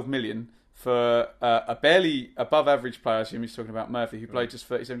steal 12 million for a barely above average player? I assume he's talking about Murphy, who played just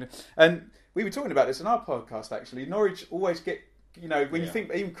 37. And we were talking about this in our podcast, actually. Norwich always get, when you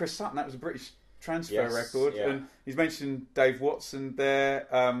think, even Chris Sutton, that was a British transfer record. Yeah. And he's mentioned Dave Watson there.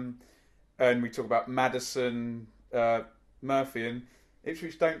 And we talk about Maddison, Murphy, and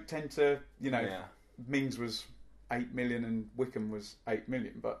Ipswich don't tend to, Mings was 8 million and Wickham was 8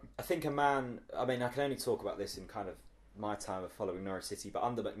 million. But I think I can only talk about this in kind of my time of following Norwich City, but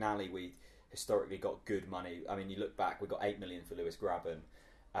under McNally we historically got good money. I mean, you look back, we got 8 million for Lewis Graben.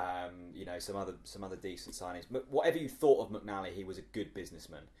 Some other decent signings. Whatever you thought of McNally, he was a good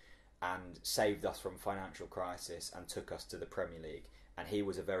businessman and saved us from financial crisis and took us to the Premier League. And he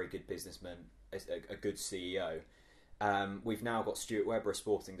was a very good businessman, a good CEO. We've now got Stuart Webber, a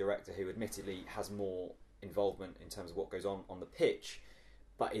sporting director, who admittedly has more involvement in terms of what goes on the pitch,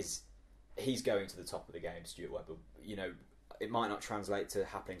 but he's going to the top of the game, Stuart Webber. It might not translate to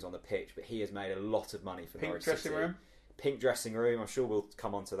happenings on the pitch, but he has made a lot of money for Norwich City. Room? pink dressing room. I'm sure we'll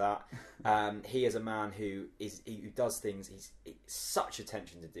come on to that. He is a man who does things. He's such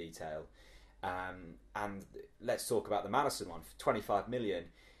attention to detail. And let's talk about the Maddison one for 25 million.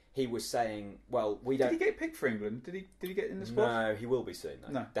 He was saying, well, we don't. Did he get picked for England? Did he get in the squad? No, he will be soon.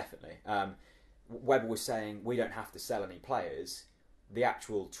 Though. No, definitely. Webber was saying we don't have to sell any players. The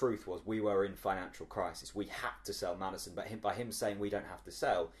actual truth was we were in financial crisis. We had to sell Maddison, but by him saying we don't have to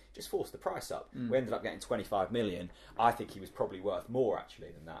sell, just forced the price up. We ended up getting 25 million. I think he was probably worth more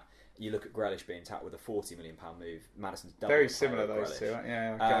actually than that. You look at Grealish being tapped with a £40 million move. Maddison's double. Very similar those two.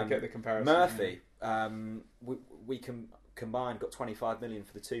 Yeah, I get the comparison. Murphy, we combined got 25 million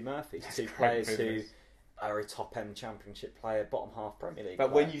for the two Murphys, two players who are a top end Championship player, bottom half Premier League.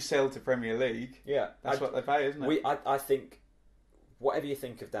 But player. when you sell to Premier League, that's what they pay, isn't it? I think whatever you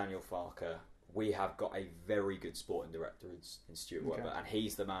think of Daniel Farke, we have got a very good sporting director in Stuart Webber, and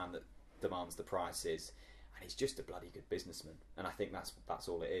he's the man that demands the prices. And he's just a bloody good businessman, and I think that's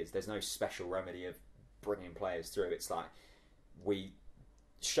all it is. There's no special remedy of bringing players through. It's like we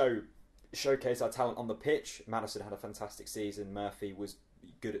showcase our talent on the pitch. Maddison had a fantastic season. Murphy was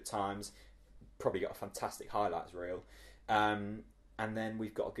good at times. Probably got a fantastic highlights reel. And then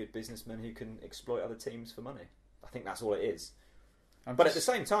we've got a good businessman who can exploit other teams for money. I think that's all it is. But at the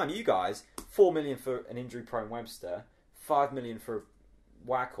same time, you guys, 4 million for an injury-prone Webster, 5 million for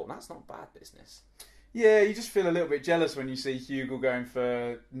Waghorn. That's not bad business. Yeah, you just feel a little bit jealous when you see Hugo going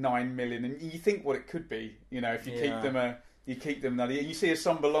for 9 million, and you think what it could be. You know, if you keep them another year. You see a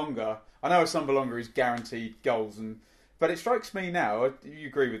Sombalonga. I know a Sombalonga is guaranteed goals, but it strikes me now. You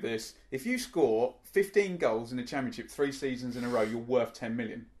agree with this? If you score 15 goals in the Championship 3 seasons in a row, you're worth 10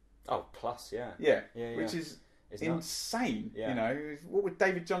 million. Oh, plus, yeah. Yeah. Which is insane. Yeah. You know, what would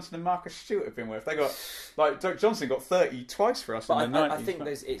David Johnson and Marcus Stewart have been worth? They got Johnson got 30 twice for us. But in the 90s. I think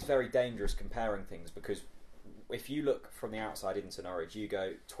it's very dangerous comparing things, because if you look from the outside into Norwich, you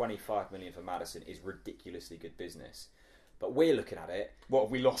go 25 million for Maddison is ridiculously good business. But we're looking at it. What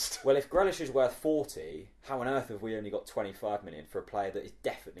have we lost? Well, if Grealish is worth 40, how on earth have we only got 25 million for a player that is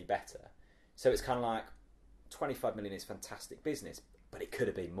definitely better? So it's kind of like 25 million is fantastic business, but it could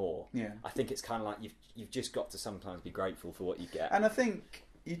have been more. Yeah. I think it's kind of like you've just got to sometimes be grateful for what you get. And I think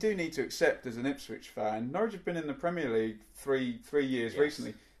you do need to accept as an Ipswich fan, Norwich have been in the Premier League three years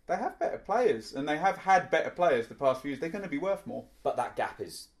recently. They have better players, and they have had better players the past few years. They're going to be worth more. But that gap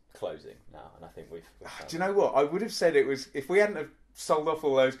is closing now, and I think we've do you know what? I would have said it was, if we hadn't have sold off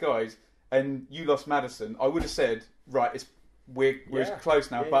all those guys and you lost Maddison, I would have said, right, we're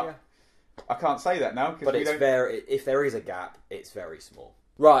close now, but I can't say that now. But if there is a gap, it's very small.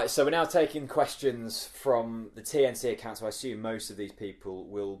 Right, so we're now taking questions from the TNC account, so I assume most of these people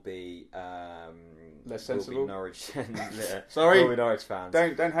will be less sensible. Will be Norwich. Sorry, will be Norwich fans.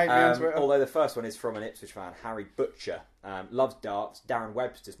 Don't hate me on Twitter. Although the first one is from an Ipswich fan, Harry Butcher. Loves darts. Darren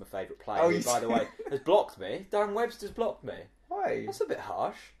Webster's my favourite player. Who, by the way, has blocked me. Darren Webster's blocked me. Why? That's a bit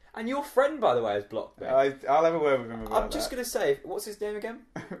harsh. And your friend, by the way, has blocked me. I'll have a word with him about that. I'm just going to say, what's his name again?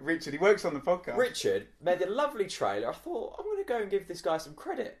 Richard. He works on the podcast. Richard made a lovely trailer. I thought, I'm going to go and give this guy some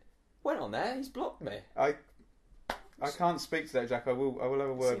credit. Went on there, he's blocked me. I can't speak to that, Jack. I will have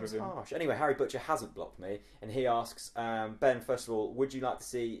a word with him. Harsh. Anyway, Harry Butcher hasn't blocked me, and he asks, Ben, first of all, would you like to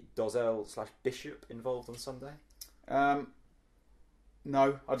see Dozel/Bishop involved on Sunday?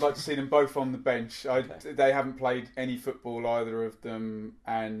 No, I'd like to see them both on the bench. They haven't played any football, either of them,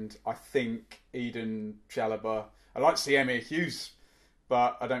 and I think Eden Chalobah. I'd like to see Emir Hughes,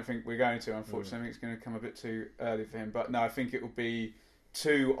 but I don't think we're going to, unfortunately. I think it's going to come a bit too early for him. But no, I think it will be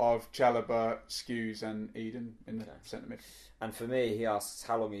 2 of Chalobah, Skews and Eden in the centre mid. And for me, he asks,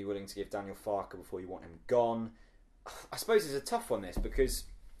 how long are you willing to give Daniel Farke before you want him gone? I suppose it's a tough one, this, because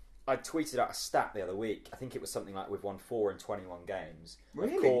I tweeted out a stat the other week. I think it was something like we've won 4 in 21 games.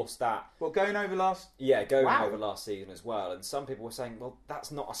 Really? Of course, that... Well, going over last... Yeah, going over last season as well. And some people were saying, well,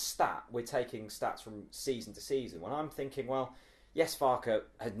 that's not a stat. We're taking stats from season to season. When I'm thinking, well, yes, Farke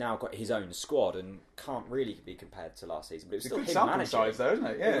had now got his own squad and can't really be compared to last season. But it was still him managing. Size, though, isn't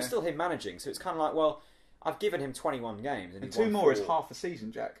it? Yeah. It was still him managing. So it's kind of like, well, I've given him 21 games. And 2 more is half a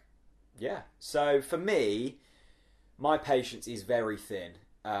season, Jack. Yeah. So for me, my patience is very thin.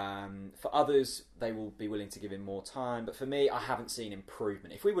 For others, they will be willing to give him more time, but for me, I haven't seen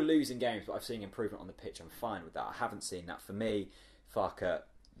improvement. If we were losing games, but I've seen improvement on the pitch, I'm fine with that. I haven't seen that. For me, Farke,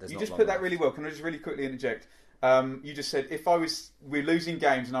 you just put that really well. Can I just really quickly interject? You just said we're losing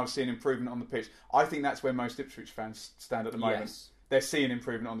games and I was seeing improvement on the pitch. I think that's where most Ipswich fans stand at the moment. Yes. They're seeing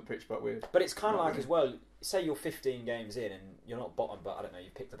improvement on the pitch, but it's kind of like as well. Say you're 15 games in and you're not bottom, but I don't know,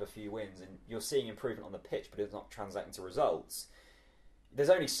 you've picked up a few wins and you're seeing improvement on the pitch, but it's not translating to results. There's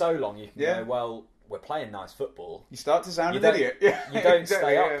only so long you can go, well, we're playing nice football. You start to sound an idiot. Yeah, you don't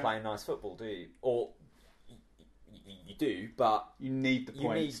exactly, stay up playing nice football, do you? Or you do, but you need the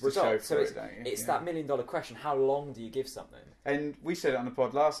points to results. show for so it, don't you? It's that $1 million question: how long do you give something? And we said it on the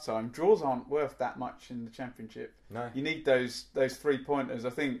pod last time. Draws aren't worth that much in the Championship. No, you need those 3-pointers.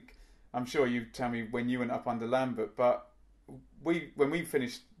 I'm sure you tell me when you went up under Lambert, but when we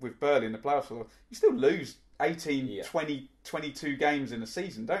finished with Burley in the playoffs, you still lose 18, 20, 22 games in a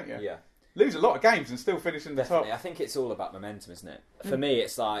season, don't you? Yeah. Lose a lot of games and still finish in the top. I think it's all about momentum, isn't it? For me,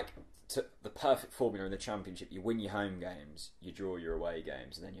 it's like the perfect formula in the Championship. You win your home games, you draw your away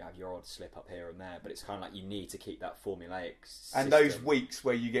games, and then you have your odd slip up here and there. But it's kind of like you need to keep that formulaic system. And those weeks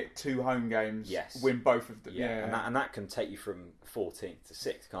where you get 2 home games, win both of them. Yeah. And that can take you from 14th to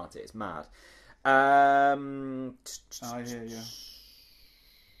 6th, can't it? It's mad. I hear you.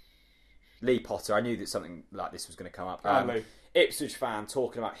 Lee Potter, I knew that something like this was going to come up. Lee. Ipswich fan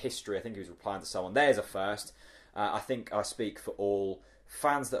talking about history. I think he was replying to someone. There's a first. I think I speak for all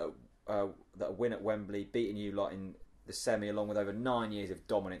fans that win at Wembley, beating you lot in the semi, along with over 9 years of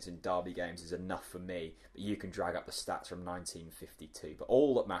dominance in derby games, is enough for me. But you can drag up the stats from 1952. But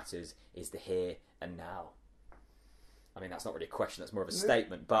all that matters is the here and now. I mean, that's not really a question. That's more of a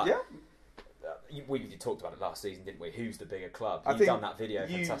statement. But we talked about it last season, didn't we? Who's the bigger club? You've done that video.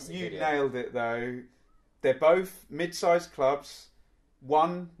 Fantastic video. You nailed it, though. They're both mid-sized clubs.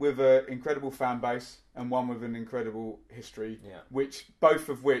 One with an incredible fan base and one with an incredible history. Yeah. Both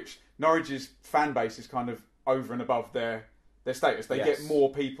of which Norwich's fan base is kind of over and above their status. They get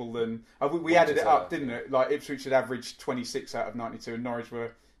more people than we added it up, didn't it? Like Ipswich had averaged 26 out of 92, and Norwich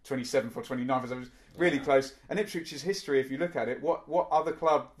were 27th or 29th. So it was really close. And Ipswich's history, if you look at it, what other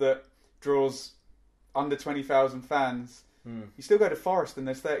club that draws under 20,000 fans? You still go to Forest and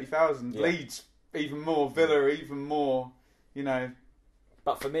there's 30,000. Yeah. Leeds even more, Villa even more. You know.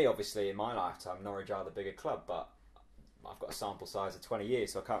 But for me, obviously, in my lifetime, Norwich are the bigger club. But I've got a sample size of 20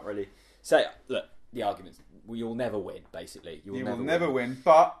 years, so I can't really say. Look, the argument's you'll never win. Basically, you will never win.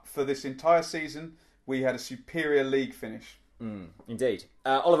 But for this entire season, we had a superior league finish. Indeed.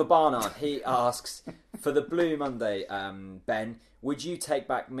 Oliver Barnard, he asks, for the Blue Monday, Ben, would you take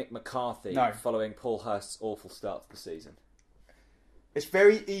back Mick McCarthy following Paul Hurst's awful start to the season? It's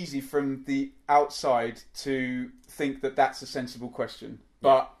very easy from the outside to think that that's a sensible question,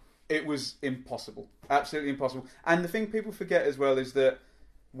 but it was impossible. Absolutely impossible. And the thing people forget as well is that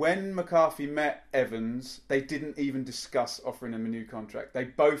when McCarthy met Evans, they didn't even discuss offering him a new contract. They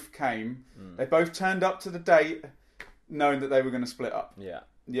both came, they both turned up to the date knowing that they were going to split up.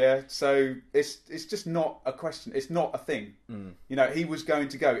 Yeah, so it's just not a question. It's not a thing. You know, he was going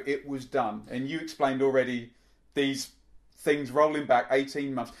to go. It was done. And you explained already these things rolling back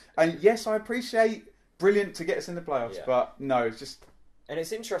 18 months. And yes, I appreciate brilliant to get us in the playoffs, but no, it's just... And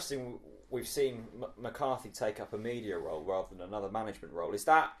it's interesting, we've seen McCarthy take up a media role rather than another management role. Is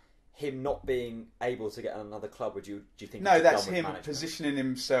that him not being able to get another club? Do you think? No, that's him positioning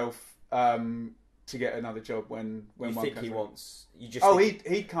himself to get another job when you one think comes he around. wants. You just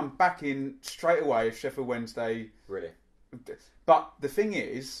he'd come back in straight away if Sheffield Wednesday. Really. But the thing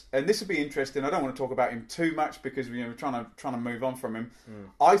is, and this would be interesting. I don't want to talk about him too much because we're trying to move on from him.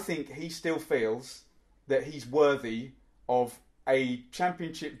 I think he still feels that he's worthy of a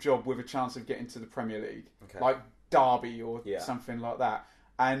Championship job with a chance of getting to the Premier League, like Derby or something like that.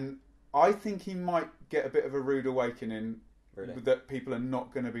 And I think he might get a bit of a rude awakening that people are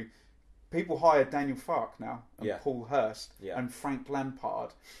not going to be. People hire Daniel Farke now, and Paul Hurst, and Frank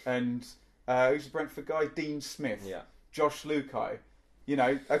Lampard, and who's the Brentford guy? Dean Smith, Josh Lukai. You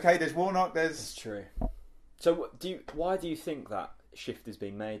know, okay, there's Warnock, there's... That's true. So why do you think that shift has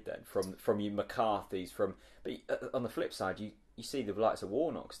been made then from you McCarthy's but on the flip side you see the likes of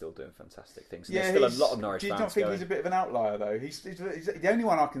Warnock still doing fantastic things. And there's still a lot of Norwich fans. Do you not think he's a bit of an outlier though? He's the only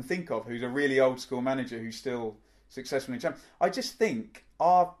one I can think of who's a really old school manager who's still successful in Champions. I just think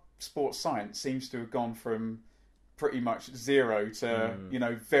our sports science seems to have gone from pretty much zero to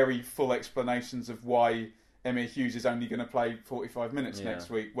very full explanations of why Emir Hughes is only going to play 45 minutes next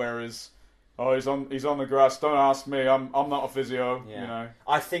week, whereas he's on the grass. Don't ask me. I'm not a physio. You know.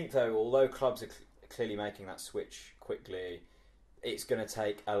 I think though, although clubs are clearly making that switch quickly, it's going to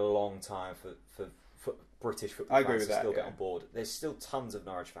take a long time for British football fans to still get on board. There's still tons of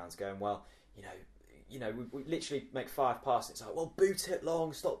Norwich fans going, well, you know, we literally make 5 passes. It's like, well, boot it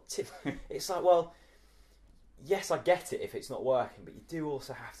long, stop. It's like, well, yes, I get it if it's not working, but you do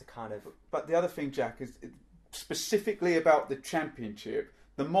also have to kind of. But the other thing, Jack, is specifically about the Championship.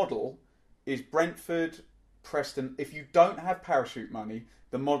 The model is Brentford, Preston. If you don't have parachute money,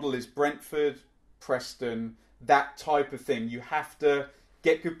 the model is Brentford, Preston, that type of thing. You have to, you have to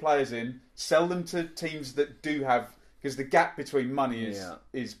get good players in, sell them to teams that do have, because the gap between money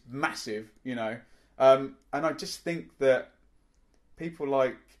is massive, you know. And I just think that people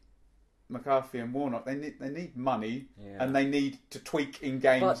like McCarthy and Warnock, they need money and they need to tweak in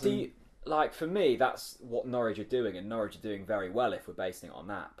games. But for me, that's what Norwich are doing, and Norwich are doing very well if we're basing it on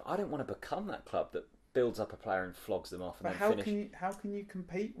that. But I don't want to become that club that builds up a player and flogs them off and then finish. How can you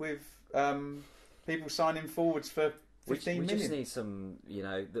compete with people signing forwards for 15 million? We just need some,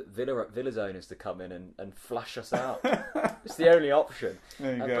 Villa's owners to come in and flush us out. It's the only option.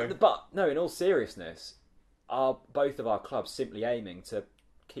 There you go. But no, in all seriousness, are both of our clubs simply aiming to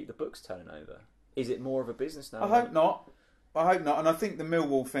keep the books turning over? Is it more of a business now? I hope not. And I think the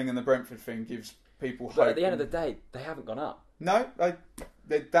Millwall thing and the Brentford thing gives people hope. But at the end of the day, they haven't gone up. No,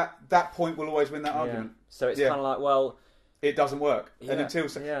 that point will always win that argument. So it's kind of like, well, it doesn't work. Yeah.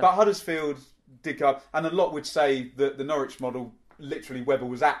 And but Huddersfield did go up, and a lot would say that the Norwich model, literally Webber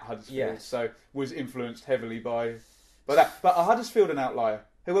was at Huddersfield, so was influenced heavily by that. But are Huddersfield an outlier?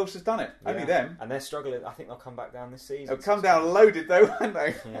 Who else has done it? Yeah. Only them. And they're struggling. I think they'll come back down this season. They'll come down loaded though, won't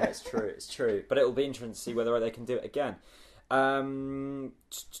they? Yeah, it's true. But it'll be interesting to see whether they can do it again.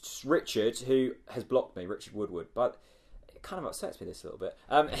 Richard, who has blocked me, Richard Woodward, but it kind of upsets me this a little bit.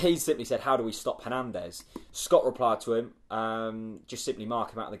 He simply said, how do we stop Hernandez? Scott replied to him, just simply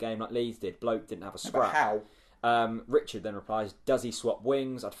mark him out of the game like Leeds did. Bloke didn't have a scrap. But how? Richard then replies, does he swap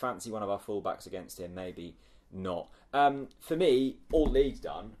wings? I'd fancy one of our fullbacks against him, maybe not. For me, all Leeds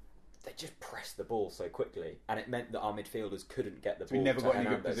done, they just pressed the ball so quickly, and it meant that our midfielders couldn't get the ball. We never got Hernandez.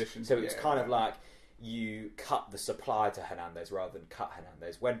 Any good position. So it was kind of like you cut the supply to Hernandez rather than cut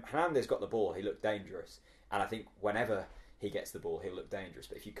Hernandez. When Hernandez got the ball, he looked dangerous, and I think whenever he gets the ball, he'll look dangerous.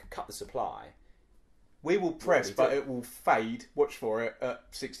 But if you cut the supply, we will press, but it will fade. Watch for it at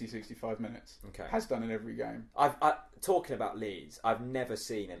 60, 65 minutes. Okay, has done in every game. Talking about Leeds, I've never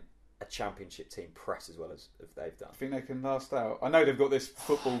seen a championship team press as well as they've done. I think they can last out. I know they've got this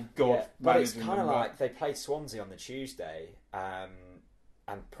football god, but it's kind of like they played Swansea on the Tuesday,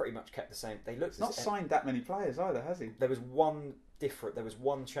 and pretty much kept the same. They looked. He's not signed that many players either, has he? There was one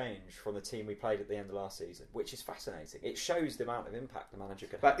change from the team we played at the end of last season, which is fascinating. It shows the amount of impact the manager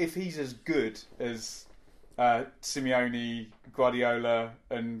could have. But if he's as good as Simeone, Guardiola,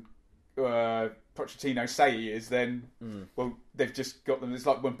 and Pochettino say he is, then well, they've just got them. It's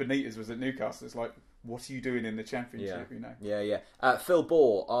like when Benitez was at Newcastle. It's like, what are you doing in the Championship? You know. Yeah. Phil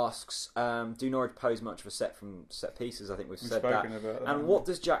Bohr asks, do Norwich pose much of a set from set pieces? I think we've said that. About that. And what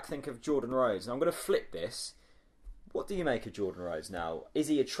does Jack think of Jordan Rhodes? And I'm going to flip this. What do you make of Jordan Rhodes now? Is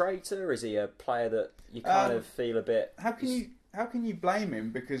he a traitor? Is he a player that you kind of feel a bit? How can you blame him?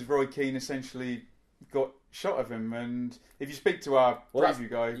 Because Roy Keane essentially got shot of him, and if you speak to our preview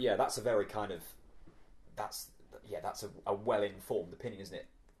guy, that's a very kind of that's a well-informed opinion, isn't it?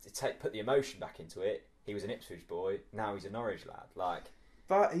 To put the emotion back into it. He was an Ipswich boy. Now he's a Norwich lad.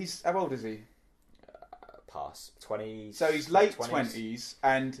 But he's how old is he? Pass 20. So he's late 20s,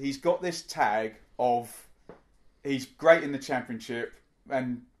 and he's got this tag of he's great in the Championship,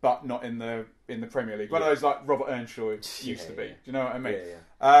 but not in the Premier League. One of those like Robert Earnshaw used to be. Do you know what I mean?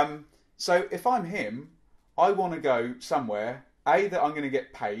 Yeah. So if I'm him, I want to go somewhere. A, that I'm going to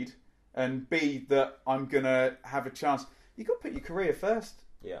get paid, and B, that I'm going to have a chance. You've got to put your career first.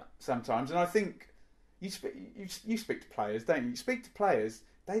 Yeah. Sometimes, and I think you speak to players, don't you? You speak to players.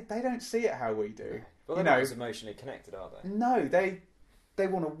 They don't see it how we do. Well, they're not as emotionally connected, are they? No, they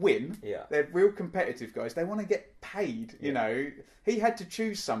want to win. Yeah. They're real competitive guys. They want to get paid. You know, he had to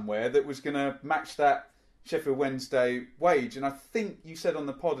choose somewhere that was going to match that Sheffield Wednesday wage. And I think you said on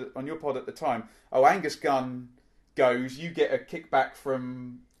your pod at the time, Angus Gunn goes, you get a kickback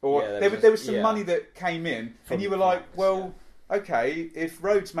from, or there was some money that came in, and you were like, okay, if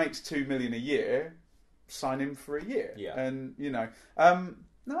Rhodes makes $2 million a year, sign him for a year. Yeah. And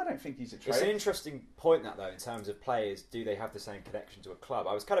no, I don't think he's a traitor. It's an interesting point that though, in terms of players, do they have the same connection to a club?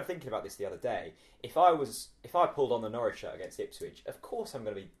 I was kind of thinking about this the other day. If I pulled on the Norwich shirt against Ipswich, of course I'm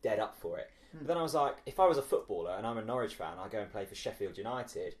going to be dead up for it. But then I was like, if I was a footballer and I'm a Norwich fan, I go and play for Sheffield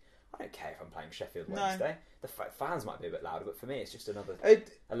United, I don't care if I'm playing Sheffield Wednesday. The fans might be a bit louder, but for me it's just another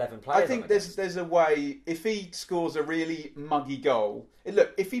 11 players. I think there's a way, if he scores a really muggy goal,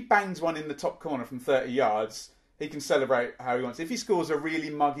 if he bangs one in the top corner from 30 yards, he can celebrate how he wants. If he scores a really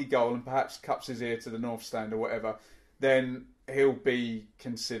muggy goal and perhaps cups his ear to the North Stand or whatever, then he'll be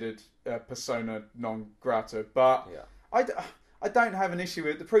considered persona non grata. But I don't have an issue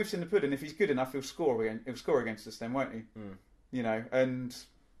with it. The proof's in the pudding. If he's good enough, he'll score against us then, won't he? You know, and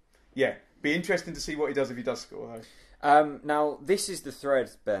be interesting to see what he does if he does score, though. Now, this is the thread,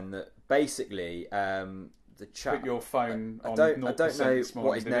 Ben, that basically the chat. Put your phone on. I don't know this morning,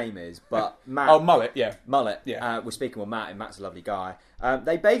 what his name is, but Matt. Oh, Mullet, yeah. Mullet. Yeah. We're speaking with Matt, and Matt's a lovely guy.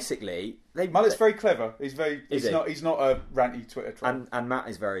 Mullet's very clever. He's not a ranty Twitter troll. And Matt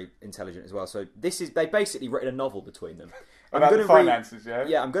is very intelligent as well. So they've basically written a novel between them. About the finances, yeah?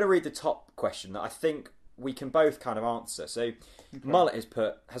 Yeah, I'm going to read the top question that I think we can both kind of answer. So, okay. Mullet has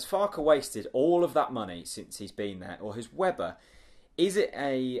put, has Farke wasted all of that money since he's been there, or has Webber? Is it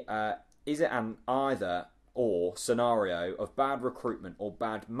an either or scenario of bad recruitment or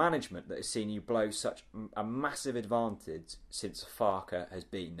bad management that has seen you blow such a massive advantage since Farke has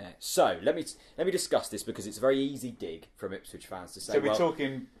been there? So let me discuss this, because it's a very easy dig from Ipswich fans to say. So we're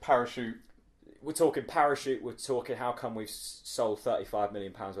talking parachute. We're talking parachute. We're talking how come we've sold £35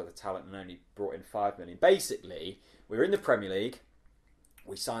 million worth of talent and only brought in £5 million. Basically, we were in the Premier League.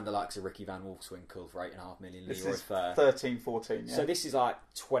 We signed the likes of Ricky Van Wolfswinkel for £8.5 million. This Leroy is Fer. 13-14, yeah. So this is like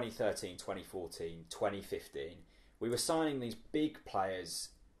 2013, 2014, 2015. We were signing these big players.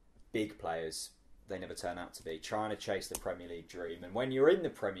 They never turn out to be, trying to chase the Premier League dream. And when you're in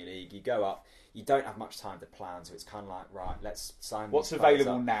the Premier League, you go up, you don't have much time to plan, so it's kind of like, right, let's sign what's these players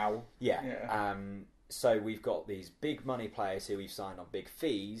available up. now. Yeah. So we've got these big money players who we've signed on big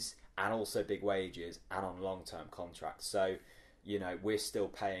fees and also big wages and on long-term contracts. So, you know, we're still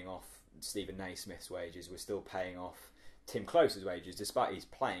paying off Stephen Naismith's wages. We're still paying off Tim Close's wages. Despite he's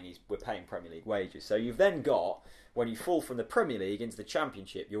playing, we're paying Premier League wages. So you've then got, when you fall from the Premier League into the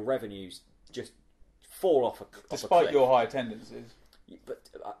Championship, your revenues just fall off a cliff. Despite your high attendances. But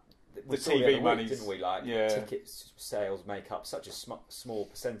the TV money, didn't we? Like, ticket sales make up such a small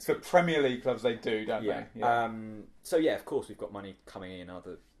percentage. For Premier League clubs, they do, don't they? Yeah. So yeah, of course, we've got money coming in,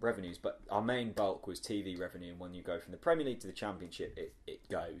 other revenues, but our main bulk was TV revenue. And when you go from the Premier League to the Championship, it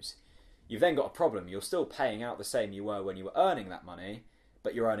goes. You've then got a problem. You're still paying out the same you were when you were earning that money,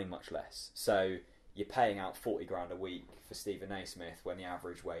 but you're earning much less. So you're paying out 40 grand a week for Stephen Naismith when the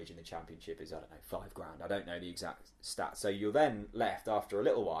average wage in the Championship is, I don't know, 5 grand. I don't know the exact stats. So you're then left after a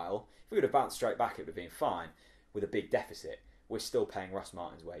little while. If we would have bounced straight back, it would have been fine, with a big deficit. We're still paying Russ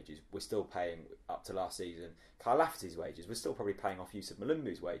Martin's wages. We're still paying, up to last season, Kyle Lafferty's wages. We're still probably paying off Yusuf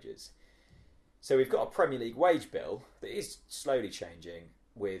Malumbu's wages. So we've got a Premier League wage bill that is slowly changing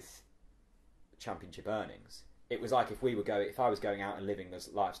with Championship earnings. It was like if I was going out and living the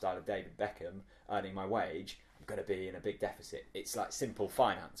lifestyle of David Beckham, earning my wage, I'm going to be in a big deficit. It's like simple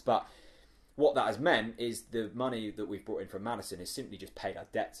finance. But what that has meant is the money that we've brought in from Madison has simply just paid our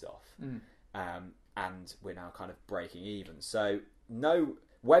debts off. And we're now kind of breaking even. So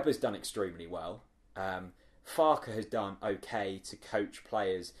Webber's done extremely well. Farke has done okay to coach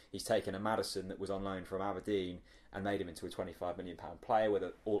players. He's taken a Madison that was on loan from Aberdeen and made him into a £25 million player.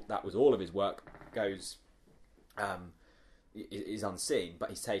 Whether that was all of his work goes is unseen, but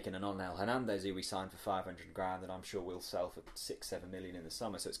he's taken an Onel Hernandez who we signed for 500 grand and I'm sure we'll sell for 6-7 million in the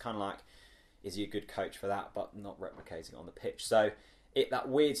summer. So it's kind of like, is he a good coach for that, but not replicating on the pitch? So that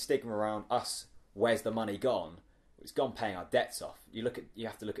weird stigma around us, where's the money gone? It's gone paying our debts off. You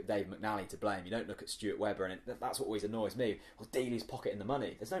have to look at Dave McNally to blame. You don't look at Stuart Webber, and that's what always annoys me. Well, Dealey's pocketing the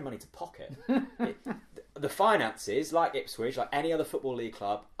money. There's no money to pocket. The finances, like Ipswich, like any other Football League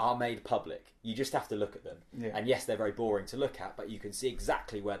club, are made public. You just have to look at them. Yeah. And yes, they're very boring to look at, but you can see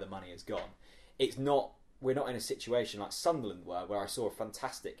exactly where the money has gone. We're not in a situation like Sunderland were, where I saw a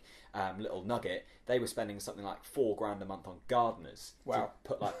fantastic little nugget. They were spending something like £4 grand a month on gardeners to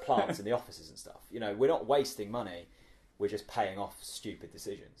put like plants in the offices and stuff. You know, we're not wasting money. We're just paying off stupid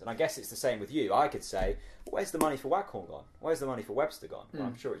decisions. And I guess it's the same with you. I could say, where's the money for Waghorn gone? Where's the money for Webster gone? Well,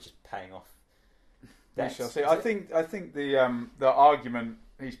 I'm sure it's just paying off debts. We shall see. I think the argument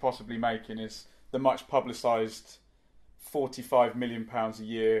he's possibly making is the much publicised £45 million a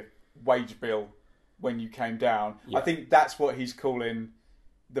year wage bill when you came down. Yeah. I think that's what he's calling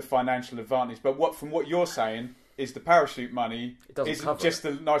the financial advantage. But from what you're saying is the parachute money isn't just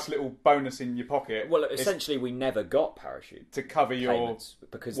a nice little bonus in your pocket. Well, essentially, we never got parachute to cover your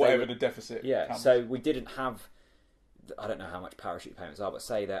because whatever the deficit. Yeah, comes. So we didn't have. I don't know how much parachute payments are, but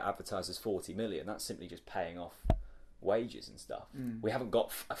say they're advertised as 40 million. That's simply just paying off wages and stuff. We haven't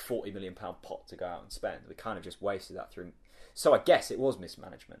got a £40 million pot to go out and spend. We kind of just wasted that through. So I guess it was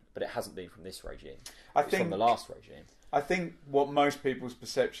mismanagement, but it hasn't been from this regime. It's from the last regime. I think what most people's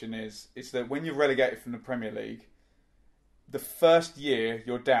perception is that when you're relegated from the Premier League, the first year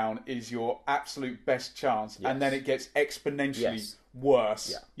you're down is your absolute best chance, and then it gets exponentially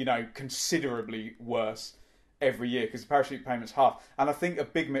worse. Yeah. Considerably worse every year because the parachute payment's half. And I think a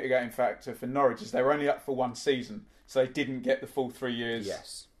big mitigating factor for Norwich is they were only up for one season, so they didn't get the full 3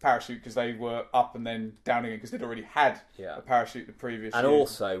 years parachute because they were up and then down again because they'd already had a parachute the previous year. And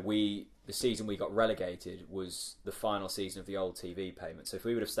also, we the season we got relegated was the final season of the old TV payment. So if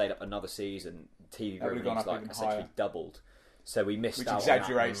we would have stayed up another season, TV revenues like essentially doubled. So we missed out on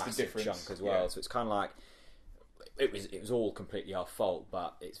that massive chunk as well. So it's kind of like it was all completely our fault,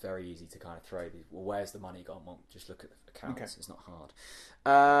 but it's very easy to kind of throw these. Well, where's the money gone? Well, just look at the accounts. Okay. It's not hard.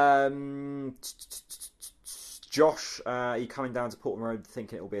 Josh, are you coming down to Portman Road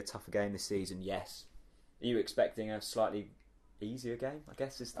thinking it will be a tougher game this season? Yes. Are you expecting a slightly easier game, I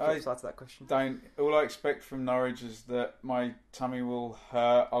guess, is the flip side to that question? All I expect from Norwich is that my tummy will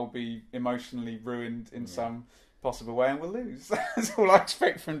hurt, I'll be emotionally ruined in some possible way, and we'll lose. That's all I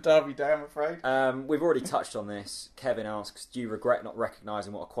expect from Derby Day, I'm afraid. We've already touched on this. Kevin asks, do you regret not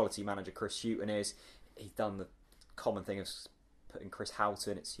recognising what a quality manager Chris Hughton is? He's done the common thing of putting Chris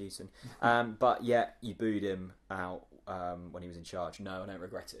Houghton, it's Hughton. But yet, you booed him out when he was in charge. No, I don't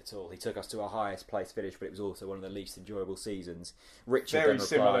regret it at all. He took us to our highest place finish, but it was also one of the least enjoyable seasons. Richard very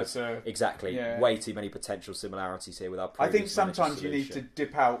similar to... Exactly. Yeah. Way too many potential similarities here with our previous I think sometimes you need to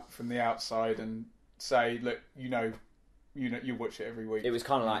dip out from the outside and say, look, you watch it every week. It was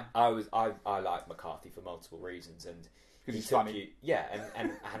kind of like I like McCarthy for multiple reasons, and because he's funny.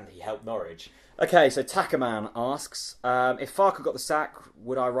 And he helped Norwich. Okay, so Tackerman asks, if Farke got the sack,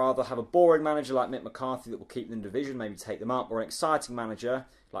 would I rather have a boring manager like Mick McCarthy that will keep them in division, maybe take them up, or an exciting manager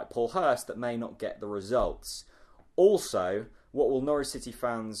like Paul Hurst that may not get the results? Also, what will Norwich City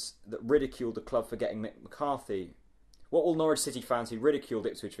fans that ridiculed the club for getting Mick McCarthy... What will Norwich City fans who ridiculed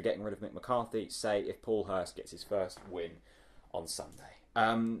Ipswich for getting rid of Mick McCarthy say if Paul Hurst gets his first win on Sunday?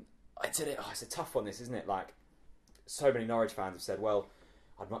 It's a tough one, this, isn't it? Like, so many Norwich fans have said, well,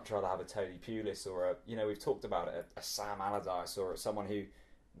 I'd much rather have a Tony Pulis or we've talked about it, a Sam Allardyce or someone who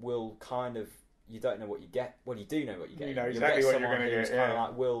will kind of, you don't know what you get. Well, you do know what you get. You know exactly what you're going to get. Kind of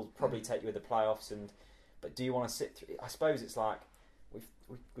like will probably take you in the playoffs, but do you want to sit through? I suppose it's like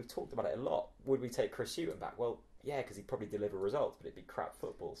we've talked about it a lot. Would we take Chris Hughton back? Well, yeah, because he'd probably deliver results, but it'd be crap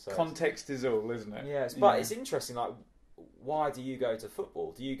football. So context is all, isn't it? Yes, but it's interesting. Like, why do you go to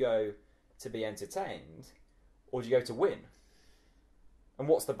football? Do you go to be entertained, or do you go to win? And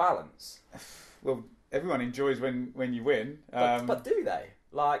what's the balance? Well, everyone enjoys when you win. But do they?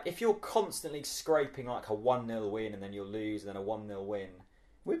 Like, if you're constantly scraping like a 1-0 win and then you'll lose and then a 1-0 win.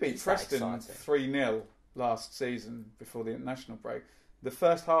 We beat Preston 3-0 last season before the international break. The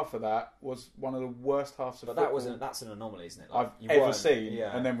first half of that was one of the worst halves of football. That's an anomaly, isn't it? Like, I've ever seen.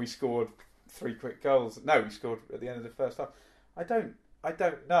 Yeah. And then we scored 3 quick goals. No, we scored at the end of the first half. I don't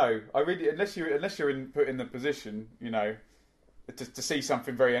know. I really, unless you're put in the position, to see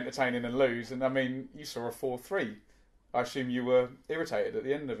something very entertaining and lose. And I mean, you saw a 4-3. I assume you were irritated at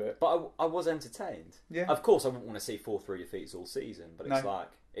the end of it. But I was entertained. Yeah. Of course, I wouldn't want to see 4-3 defeats all season. But it's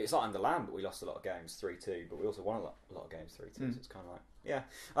like under Lamb, but we lost a lot of games 3-2. But we also won a lot of games 3-2. So it's kind of like, yeah,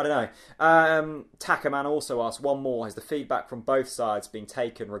 I don't know. Tackerman also asked one more. Has the feedback from both sides been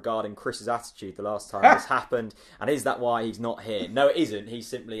taken regarding Chris's attitude the last time this happened? And is that why he's not here? No, it isn't. He's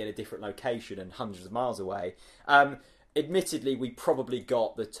simply in a different location and hundreds of miles away. Admittedly, we probably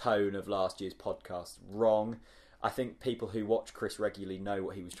got the tone of last year's podcast wrong. I think people who watch Chris regularly know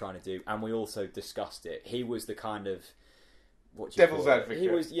what he was trying to do, and we also discussed it. He was the kind of devil's advocate. He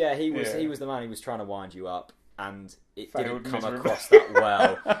was the man who was trying to wind you up, and it didn't come across that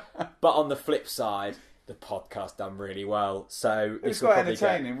well. But on the flip side, the podcast done really well. So it was quite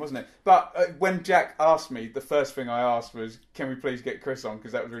entertaining, wasn't it? But when Jack asked me, the first thing I asked was, "Can we please get Chris on?"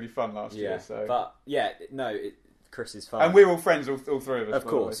 Because that was really fun last year. So. But Chris is fun. And we're all friends, all three of us. Of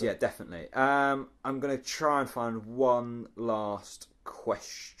course, yeah, definitely. I'm going to try and find one last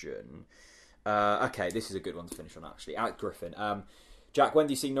question. Okay, this is a good one to finish on, actually. Alex Griffin. Jack, when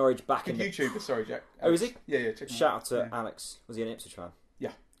do you see Norwich back in the... YouTuber, sorry, Jack. Alex. Oh, is he? Yeah, check him out. Shout out to Alex. Was he an Ipswich fan?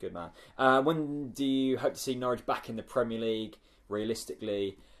 Yeah. Good man. When do you hope to see Norwich back in the Premier League?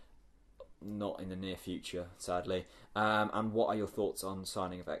 Realistically, not in the near future, sadly. And what are your thoughts on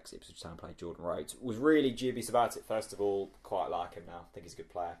signing of ex-Ipswich Town player Jordan Rhodes? Was really dubious about it, first of all. Quite like him now. I think he's a good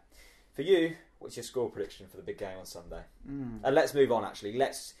player. For you, what's your score prediction for the big game on Sunday? And let's move on, actually.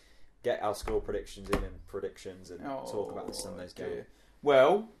 Let's get our score predictions in and talk about this Sunday's game.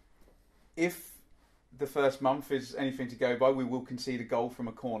 Well, if the first month is anything to go by, we will concede a goal from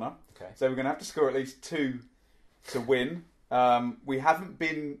a corner. Okay. So we're going to have to score at least 2 to win. We haven't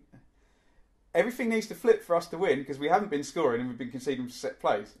been... Everything needs to flip for us to win because we haven't been scoring and we've been conceding for set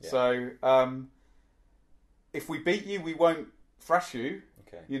plays. Yeah. So if we beat you, we won't thrash you.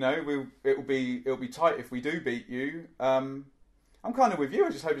 Okay. It'll be tight if we do beat you. I'm kind of with you. I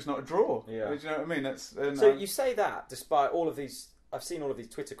just hope it's not a draw. Yeah. Do you know what I mean? So you say that despite all of these... I've seen all of these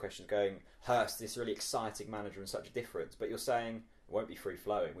Twitter questions going, Hurst, this really exciting manager and such a difference. But you're saying won't be free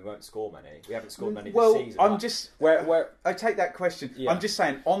flowing. We won't score many. We haven't scored many Well, this season. I'm like, just where I take that question. Yeah. I'm just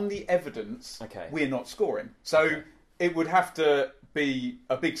saying on the evidence, Okay. we're not scoring. So it would have to be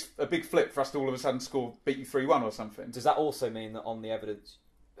a big flip for us to all of a sudden beat you 3-1 or something. Does that also mean that on the evidence,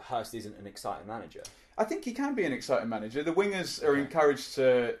 Hurst isn't an exciting manager? I think he can be an exciting manager. The wingers are encouraged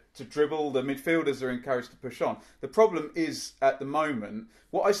to dribble. The midfielders are encouraged to push on. The problem is, at the moment,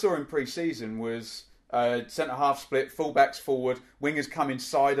 what I saw in pre-season was centre-half split, full-backs forward, wingers come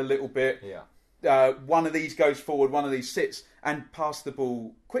inside a little bit. Yeah. One of these goes forward, one of these sits, and pass the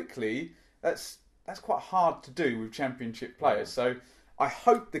ball quickly. That's quite hard to do with Championship players. So I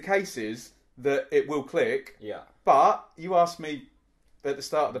hope the case is that it will click. Yeah. But you asked me at the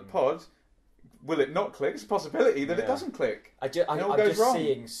start of the pod, will it not click? It's a possibility that it doesn't click. I'm just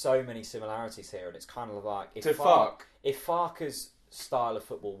seeing so many similarities here, and it's kind of like if Farke's style of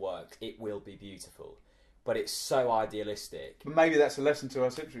football works, it will be beautiful. But it's so idealistic. But maybe that's a lesson to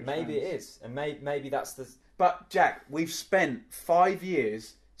us Ipswich Maybe fans. it is, and maybe that's the. But Jack, we've spent 5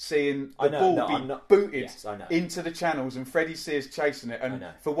 years seeing the ball be booted into the channels and Freddie Sears chasing it. And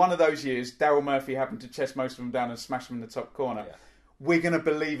for one of those years, Daryl Murphy happened to chest most of them down and smash them in the top corner. Yeah. We're going to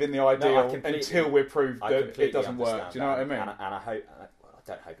believe in the ideal until we're proved that it doesn't work. Do you know what I mean? And I hope, I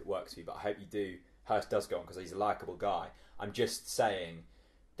don't hope it works for you, but I hope you do. Hurst does go on because he's a likeable guy. I'm just saying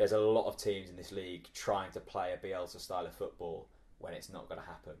there's a lot of teams in this league trying to play a Bielsa style of football when it's not going to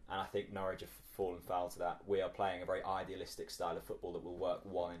happen. And I think Norwich have fallen foul to that. We are playing a very idealistic style of football that will work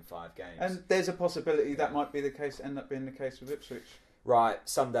 1 in 5 games. And there's a possibility that might be the case, end up being the case with Ipswich. Right,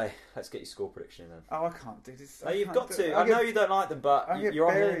 Sunday. Let's get your score prediction then. Oh, I can't do this. No, you've got to. I know you don't like them, but you're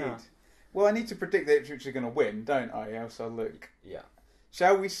on here now. Well, I need to predict that Ipswich are going to win, don't I? Else I'll look. Yeah.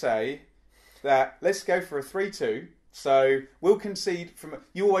 Shall we say that let's go for a 3-2. So we'll concede from.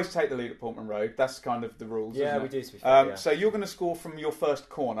 You always take the lead at Portman Road. That's kind of the rules. Yeah, isn't we it? do. To be fair, So you're going to score from your first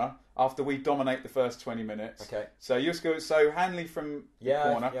corner after we dominate the first 20 minutes. Okay. So you'll score. So Hanley from the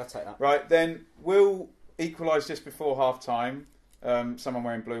corner. Yeah, I'll take that. Right, then we'll equalise just before half time. Someone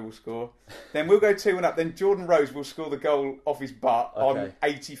wearing blue will score. Then we'll go 2-1 up. Then Jordan Rose will score the goal off his butt on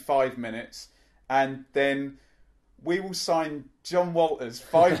 85 minutes. And then we will sign John Walters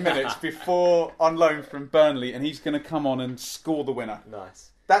 5 minutes before on loan from Burnley, and he's going to come on and score the winner. Nice.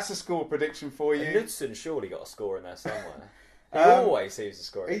 That's a score prediction for you. Knudsen surely got a score in there somewhere. He always seems to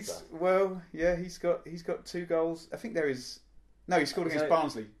score. Well, yeah, he's got 2 goals. I think there is. No, he scored against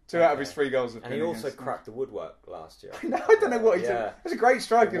Barnsley. 2 out of his 3 goals have been and he also cracked the woodwork last year. No, I don't know what he did. It was a great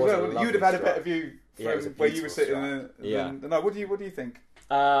strike as well. You would have had a better view from where you were sitting. No, what do you think?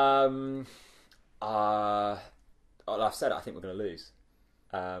 I've said it, I think we're going to lose.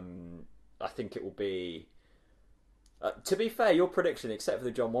 I think it will be. To be fair, your prediction, except for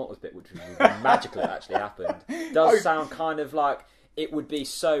the John Walters bit, which was magically actually happened, does sound kind of like it would be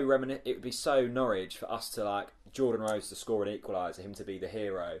so It would be so Norwich for us to like Jordan Rose to score an equaliser, him to be the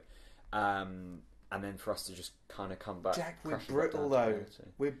hero, and then for us to just kind of come back. Jack, we're brittle though.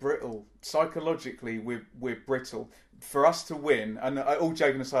 We're brittle psychologically. We're brittle. For us to win, and all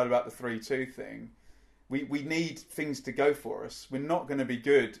joking aside about the 3-2 thing. We need things to go for us. We're not going to be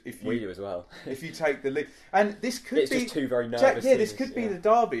good if you. We do as well. If you take the lead, and this could be just 2 very nervous. Jack, this could be the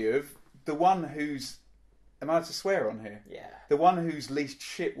derby of the one who's. Am I allowed to swear on here? Yeah. The one who's least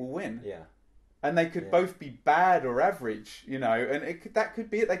shit will win. Yeah. And they could both be bad or average, and that could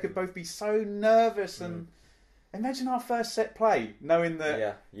be it. They could both be so nervous and imagine our first set play, knowing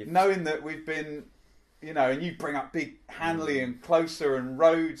that we've been, and you bring up big Hanley and Closer and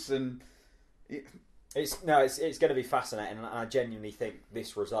Rhodes and. It's going to be fascinating, and I genuinely think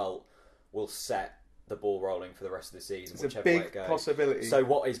this result will set the ball rolling for the rest of the season. It's a big possibility. So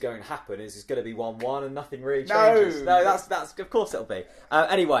what is going to happen is it's going to be 1-1 and nothing really changes. No, that's of course it'll be.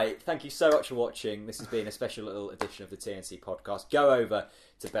 Anyway, thank you so much for watching. This has been a special little edition of the TNC podcast. Go over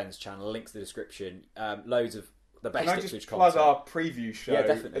to Ben's channel, link to the description. Loads of the best Ipswich content. Plug our preview show? Yeah,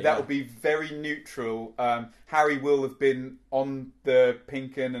 definitely. That will be very neutral. Harry will have been on the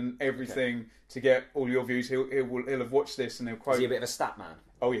Pinken and everything to get all your views. He'll have watched this and he'll quote. Is he a bit of a stat man?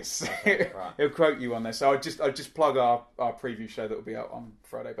 Oh yes, okay, right. He'll quote you on there. So I just plug our preview show that will be out on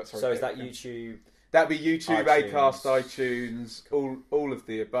Friday. But sorry, so is that YouTube? That'd be YouTube, Acast, iTunes, all of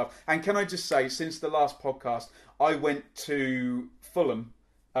the above. And can I just say, since the last podcast, I went to Fulham,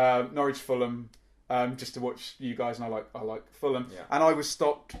 Norwich Fulham, just to watch you guys, and I like Fulham, and I was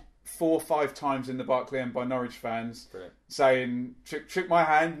stopped 4 or 5 times in the Barclay End by Norwich fans. Brilliant. Saying, shook my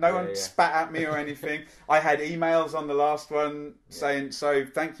hand, no one spat at me or anything. I had emails on the last one saying, so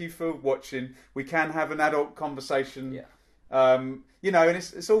thank you for watching. We can have an adult conversation You know, and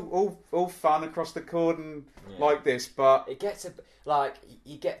it's all fun across the cordon like this, but it gets like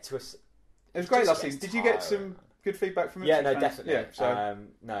you get to a. It was great last season. Did you get some good feedback from Ipswich fans? Definitely.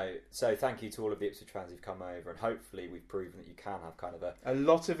 Yeah, so thank you to all of the Ipswich fans who've come over, and hopefully we've proven that you can have kind of a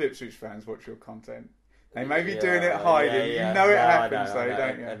lot of Ipswich fans watch your content. They may be doing it hiding. You know it happens, though,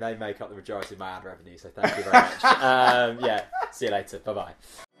 don't you? And they make up the majority of my ad revenue, so thank you very much. See you later. Bye-bye.